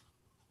Fry.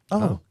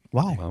 Oh,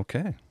 why?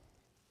 Okay.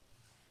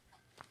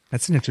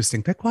 That's an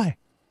interesting pick. Why?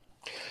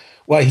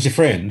 Well, he's a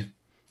friend.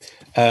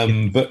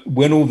 But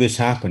when all this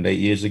happened 8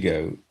 years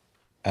ago,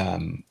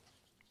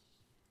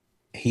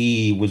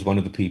 he was one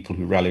of the people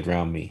who rallied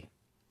around me.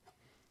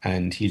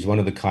 And he's one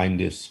of the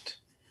kindest,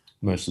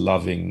 most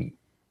loving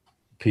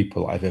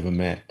people I've ever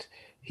met.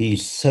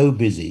 He's so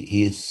busy.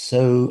 He is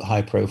so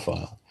high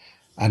profile.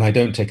 And I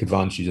don't take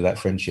advantage of that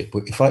friendship.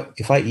 But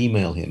if I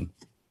email him,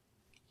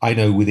 I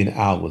know within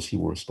hours he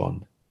will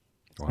respond.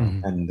 Wow.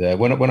 And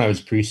when I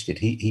was priested,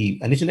 he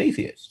and he's an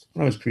atheist.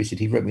 When I was priested,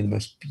 he wrote me the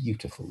most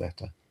beautiful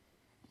letter.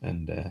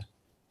 And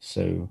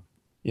so,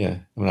 yeah,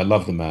 I mean, I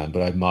love the man,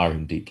 but I admire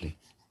him deeply.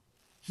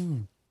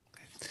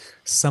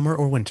 Summer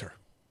or winter?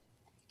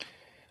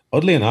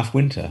 Oddly enough,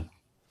 winter.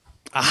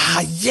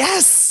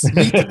 Yes!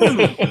 Me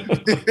too.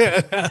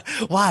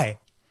 Why?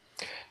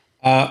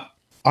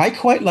 I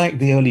quite like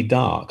the early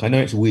dark. I know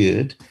it's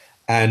weird.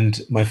 And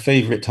my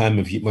favorite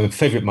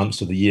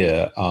months of the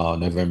year are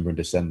November and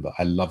December.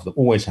 I love them,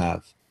 always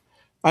have.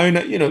 I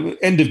mean,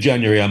 end of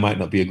January, I might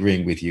not be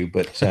agreeing with you,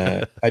 but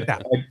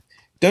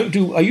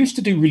I used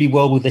to do really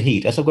well with the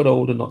heat. As I got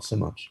older, not so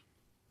much.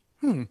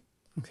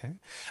 Okay.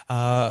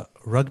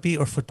 Rugby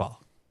or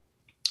football?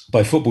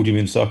 By football, do you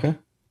mean soccer?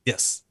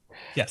 Yes.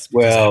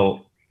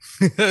 Well,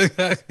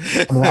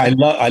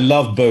 I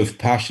love both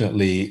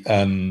passionately.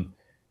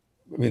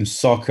 I mean,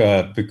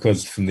 soccer,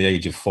 because from the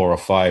age of 4 or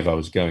 5, I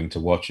was going to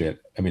watch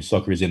it. I mean,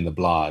 soccer is in the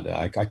blood.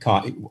 I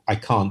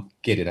can't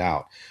get it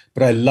out.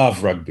 But I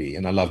love rugby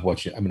and I love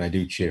watching. I mean, I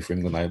do cheer for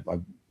England. I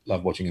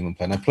love watching England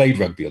play. And I played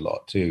rugby a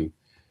lot too.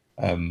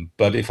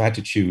 But if I had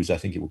to choose, I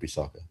think it would be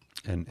soccer.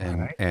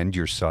 And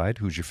your side,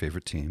 who's your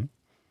favorite team?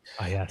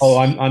 Yes. Oh,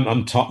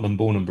 I'm Tottenham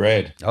born and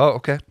bred. Oh,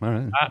 okay. All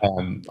right.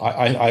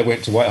 I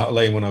went to White Hart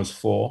Lane when I was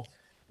 4,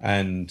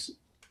 and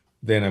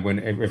then I went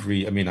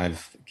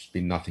I've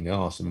been nothing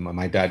else. I mean,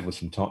 my dad was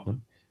from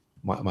Tottenham.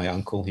 My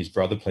uncle, his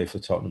brother, played for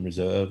Tottenham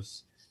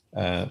reserves.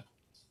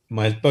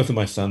 Both of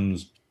my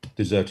sons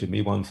deserted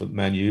me. One for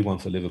Man U, one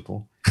for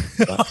Liverpool.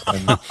 But,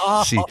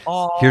 see,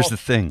 here's the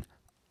thing: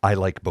 I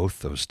like both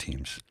those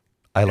teams.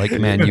 I like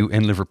Man U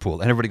and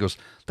Liverpool. And everybody goes,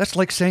 "That's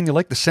like saying you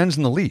like the Sens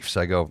and the Leafs."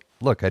 I go,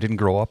 "Look, I didn't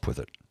grow up with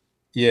it."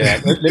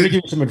 Yeah, let me give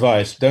you some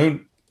advice.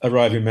 Don't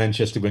arrive in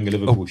Manchester wearing a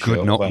Liverpool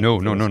shirt. No.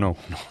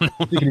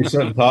 Particularly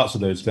certain parts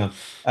of those towns.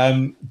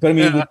 But I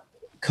mean,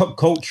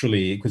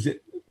 culturally, because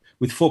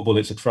with football,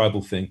 it's a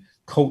tribal thing.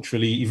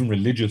 Culturally, even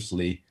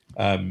religiously,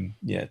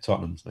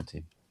 Tottenham's my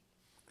team.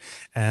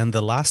 And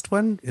the last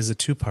one is a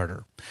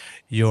two-parter.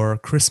 Your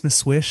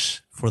Christmas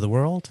wish for the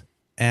world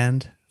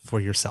and for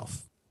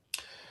yourself.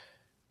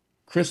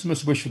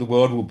 Christmas wish for the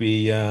world will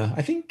be,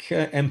 I think,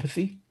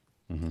 empathy.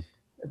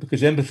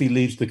 Because empathy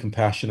leads to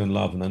compassion and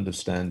love and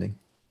understanding.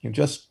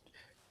 Just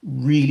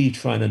really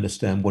try and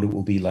understand what it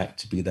will be like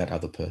to be that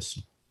other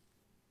person,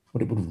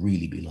 what it would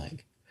really be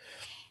like.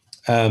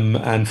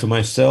 And for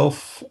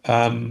myself,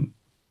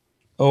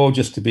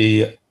 just to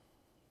be,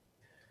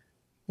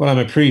 well, I'm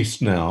a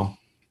priest now,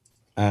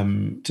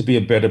 to be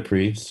a better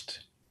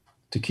priest,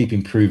 to keep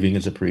improving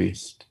as a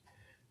priest.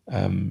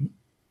 When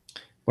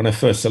I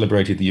first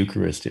celebrated the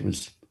Eucharist,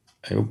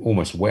 I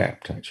almost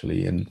wept,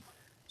 actually. And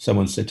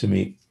someone said to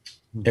me,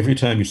 every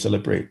time you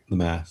celebrate the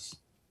Mass,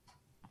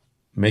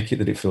 make it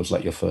that it feels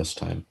like your first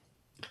time.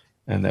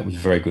 And that was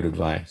very good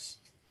advice.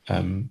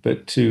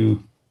 But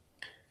to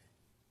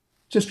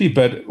just be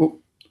better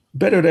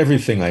at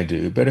everything I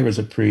do, better as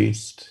a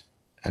priest,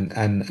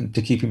 and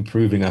to keep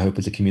improving, I hope,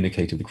 as a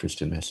communicator of the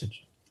Christian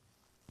message.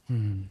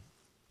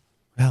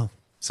 Well,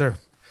 sir,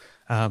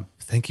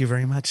 thank you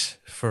very much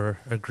for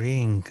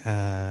agreeing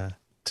to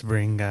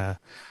bring the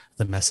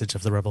message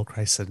of the Rebel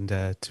Christ and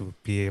to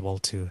be able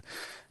to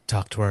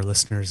talk to our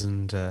listeners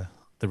and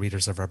the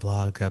readers of our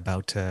blog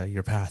about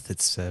your path.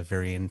 It's a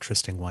very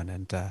interesting one.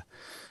 And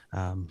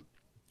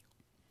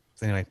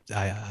anyway,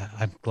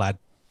 I'm glad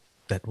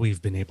that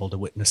we've been able to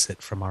witness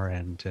it from our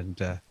end. And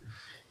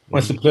well,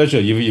 it's a pleasure.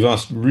 You've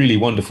asked really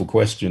wonderful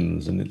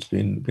questions, and it's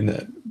been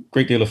a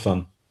great deal of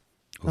fun.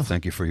 Well,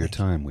 thank you for your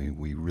time.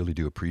 We really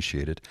do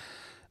appreciate it.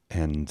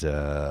 And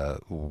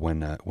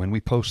when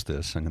we post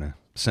this, I'm going to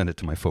send it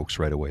to my folks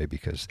right away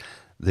because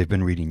they've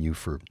been reading you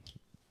for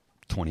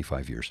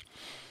 25 years.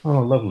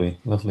 Oh, lovely,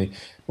 lovely.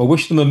 Well,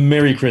 wish them a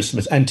Merry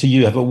Christmas, and to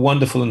you, have a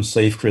wonderful and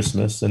safe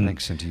Christmas. And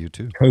thanks, and to you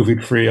too.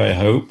 COVID-free, I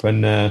hope,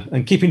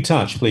 and keep in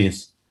touch,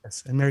 please.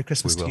 Yes, and Merry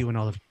Christmas to you and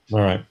all of you.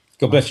 All right.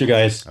 God bless you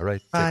guys. All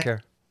right. Bye. Take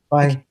care.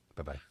 Bye.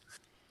 Bye-bye.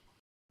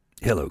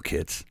 Hello,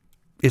 kids.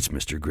 It's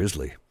Mr.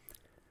 Grizzly,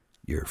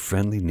 your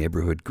friendly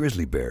neighborhood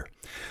grizzly bear,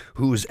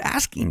 who is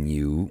asking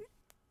you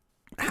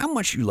how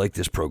much you like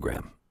this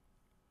program.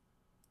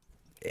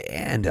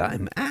 And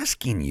I'm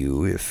asking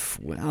you if,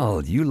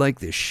 well, you like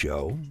this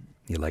show,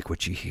 you like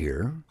what you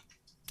hear,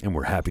 and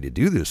we're happy to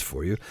do this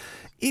for you,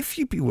 if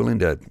you'd be willing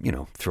to,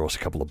 throw us a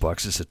couple of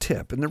bucks as a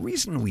tip. And the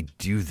reason we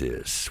do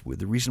this,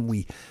 the reason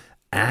we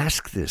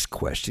ask this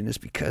question is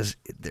because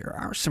there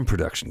are some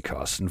production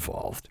costs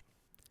involved.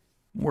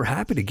 We're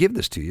happy to give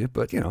this to you,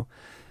 but,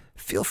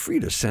 feel free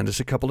to send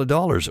us a couple of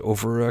dollars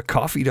over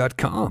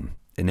coffee.com.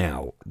 And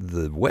now,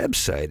 the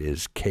website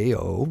is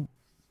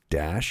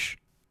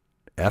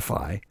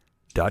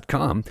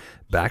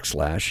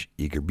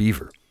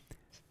ko-fi.com/eagerbeaver.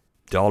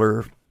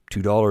 $1,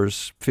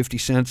 $2, 50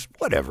 cents,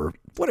 whatever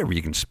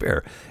you can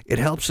spare. It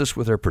helps us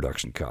with our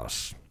production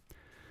costs.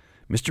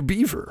 Mr.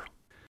 Beaver.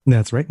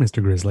 That's right,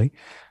 Mr. Grizzly.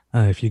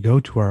 If you go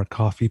to our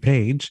coffee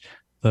page,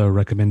 the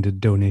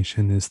recommended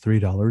donation is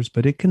 $3,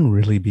 but it can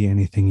really be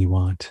anything you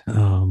want,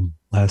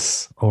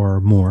 less or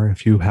more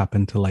if you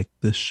happen to like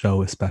this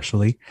show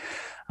especially.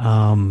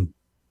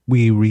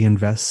 We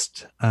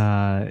reinvest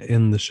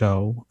in the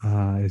show.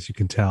 As you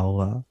can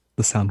tell,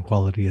 the sound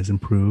quality has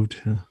improved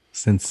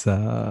since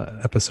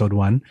episode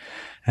 1.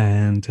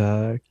 And,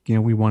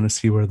 we want to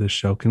see where this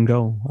show can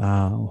go.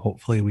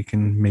 Hopefully we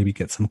can maybe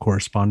get some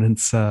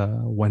correspondence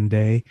one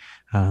day,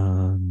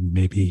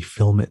 maybe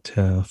film it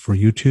for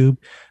YouTube.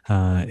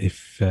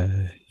 If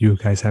you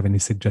guys have any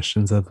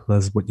suggestions of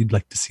what you'd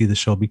like to see the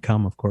show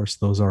become, of course,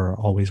 those are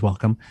always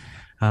welcome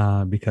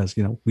because,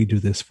 we do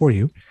this for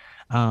you.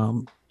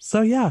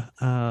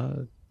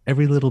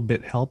 Every little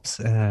bit helps.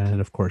 And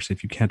of course,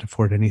 if you can't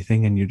afford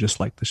anything and you just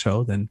like the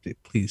show, then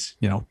please,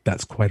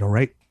 that's quite all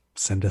right.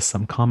 Send us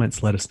some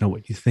comments. Let us know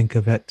what you think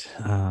of it.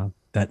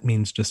 That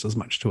means just as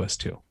much to us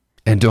too.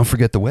 And don't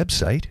forget the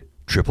website,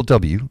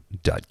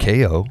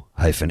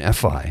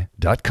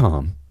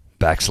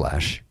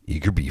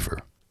 www.ko-fi.com/eagerbeaver.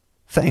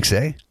 Thanks,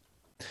 eh?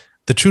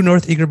 The True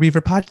North Eager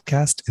Beaver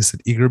podcast is an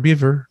Eager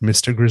Beaver,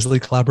 Mr.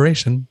 Grizzly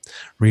collaboration.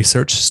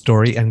 Research,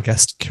 story, and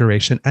guest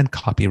curation and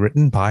copy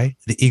written by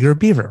the Eager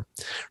Beaver.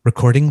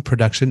 Recording,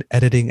 production,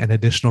 editing, and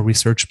additional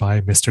research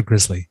by Mr.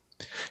 Grizzly.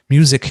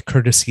 Music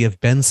courtesy of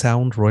Ben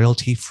Sound,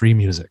 royalty-free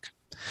music.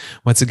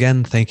 Once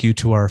again, thank you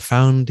to our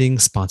founding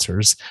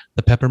sponsors,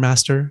 the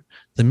Peppermaster,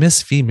 the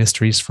Miss V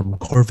Mysteries from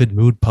Corvid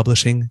Mood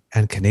Publishing,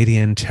 and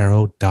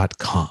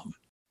CanadianTarot.com.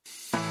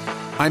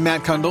 I'm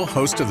Matt Kundle,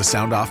 host of the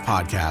Sound Off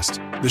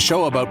Podcast, the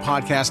show about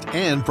podcast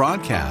and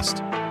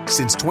broadcast.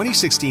 Since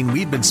 2016,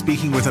 we've been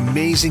speaking with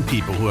amazing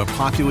people who have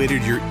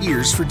populated your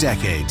ears for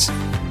decades.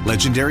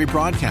 Legendary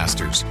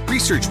broadcasters,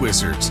 research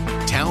wizards,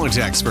 talent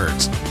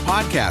experts,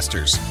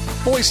 podcasters,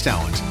 voice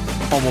talent.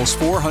 Almost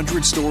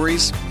 400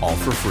 stories, all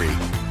for free.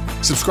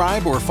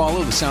 Subscribe or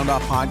follow the Sound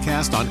Off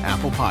Podcast on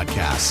Apple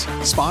Podcasts,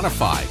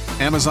 Spotify,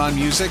 Amazon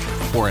Music,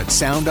 or at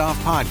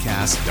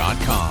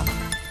soundoffpodcast.com.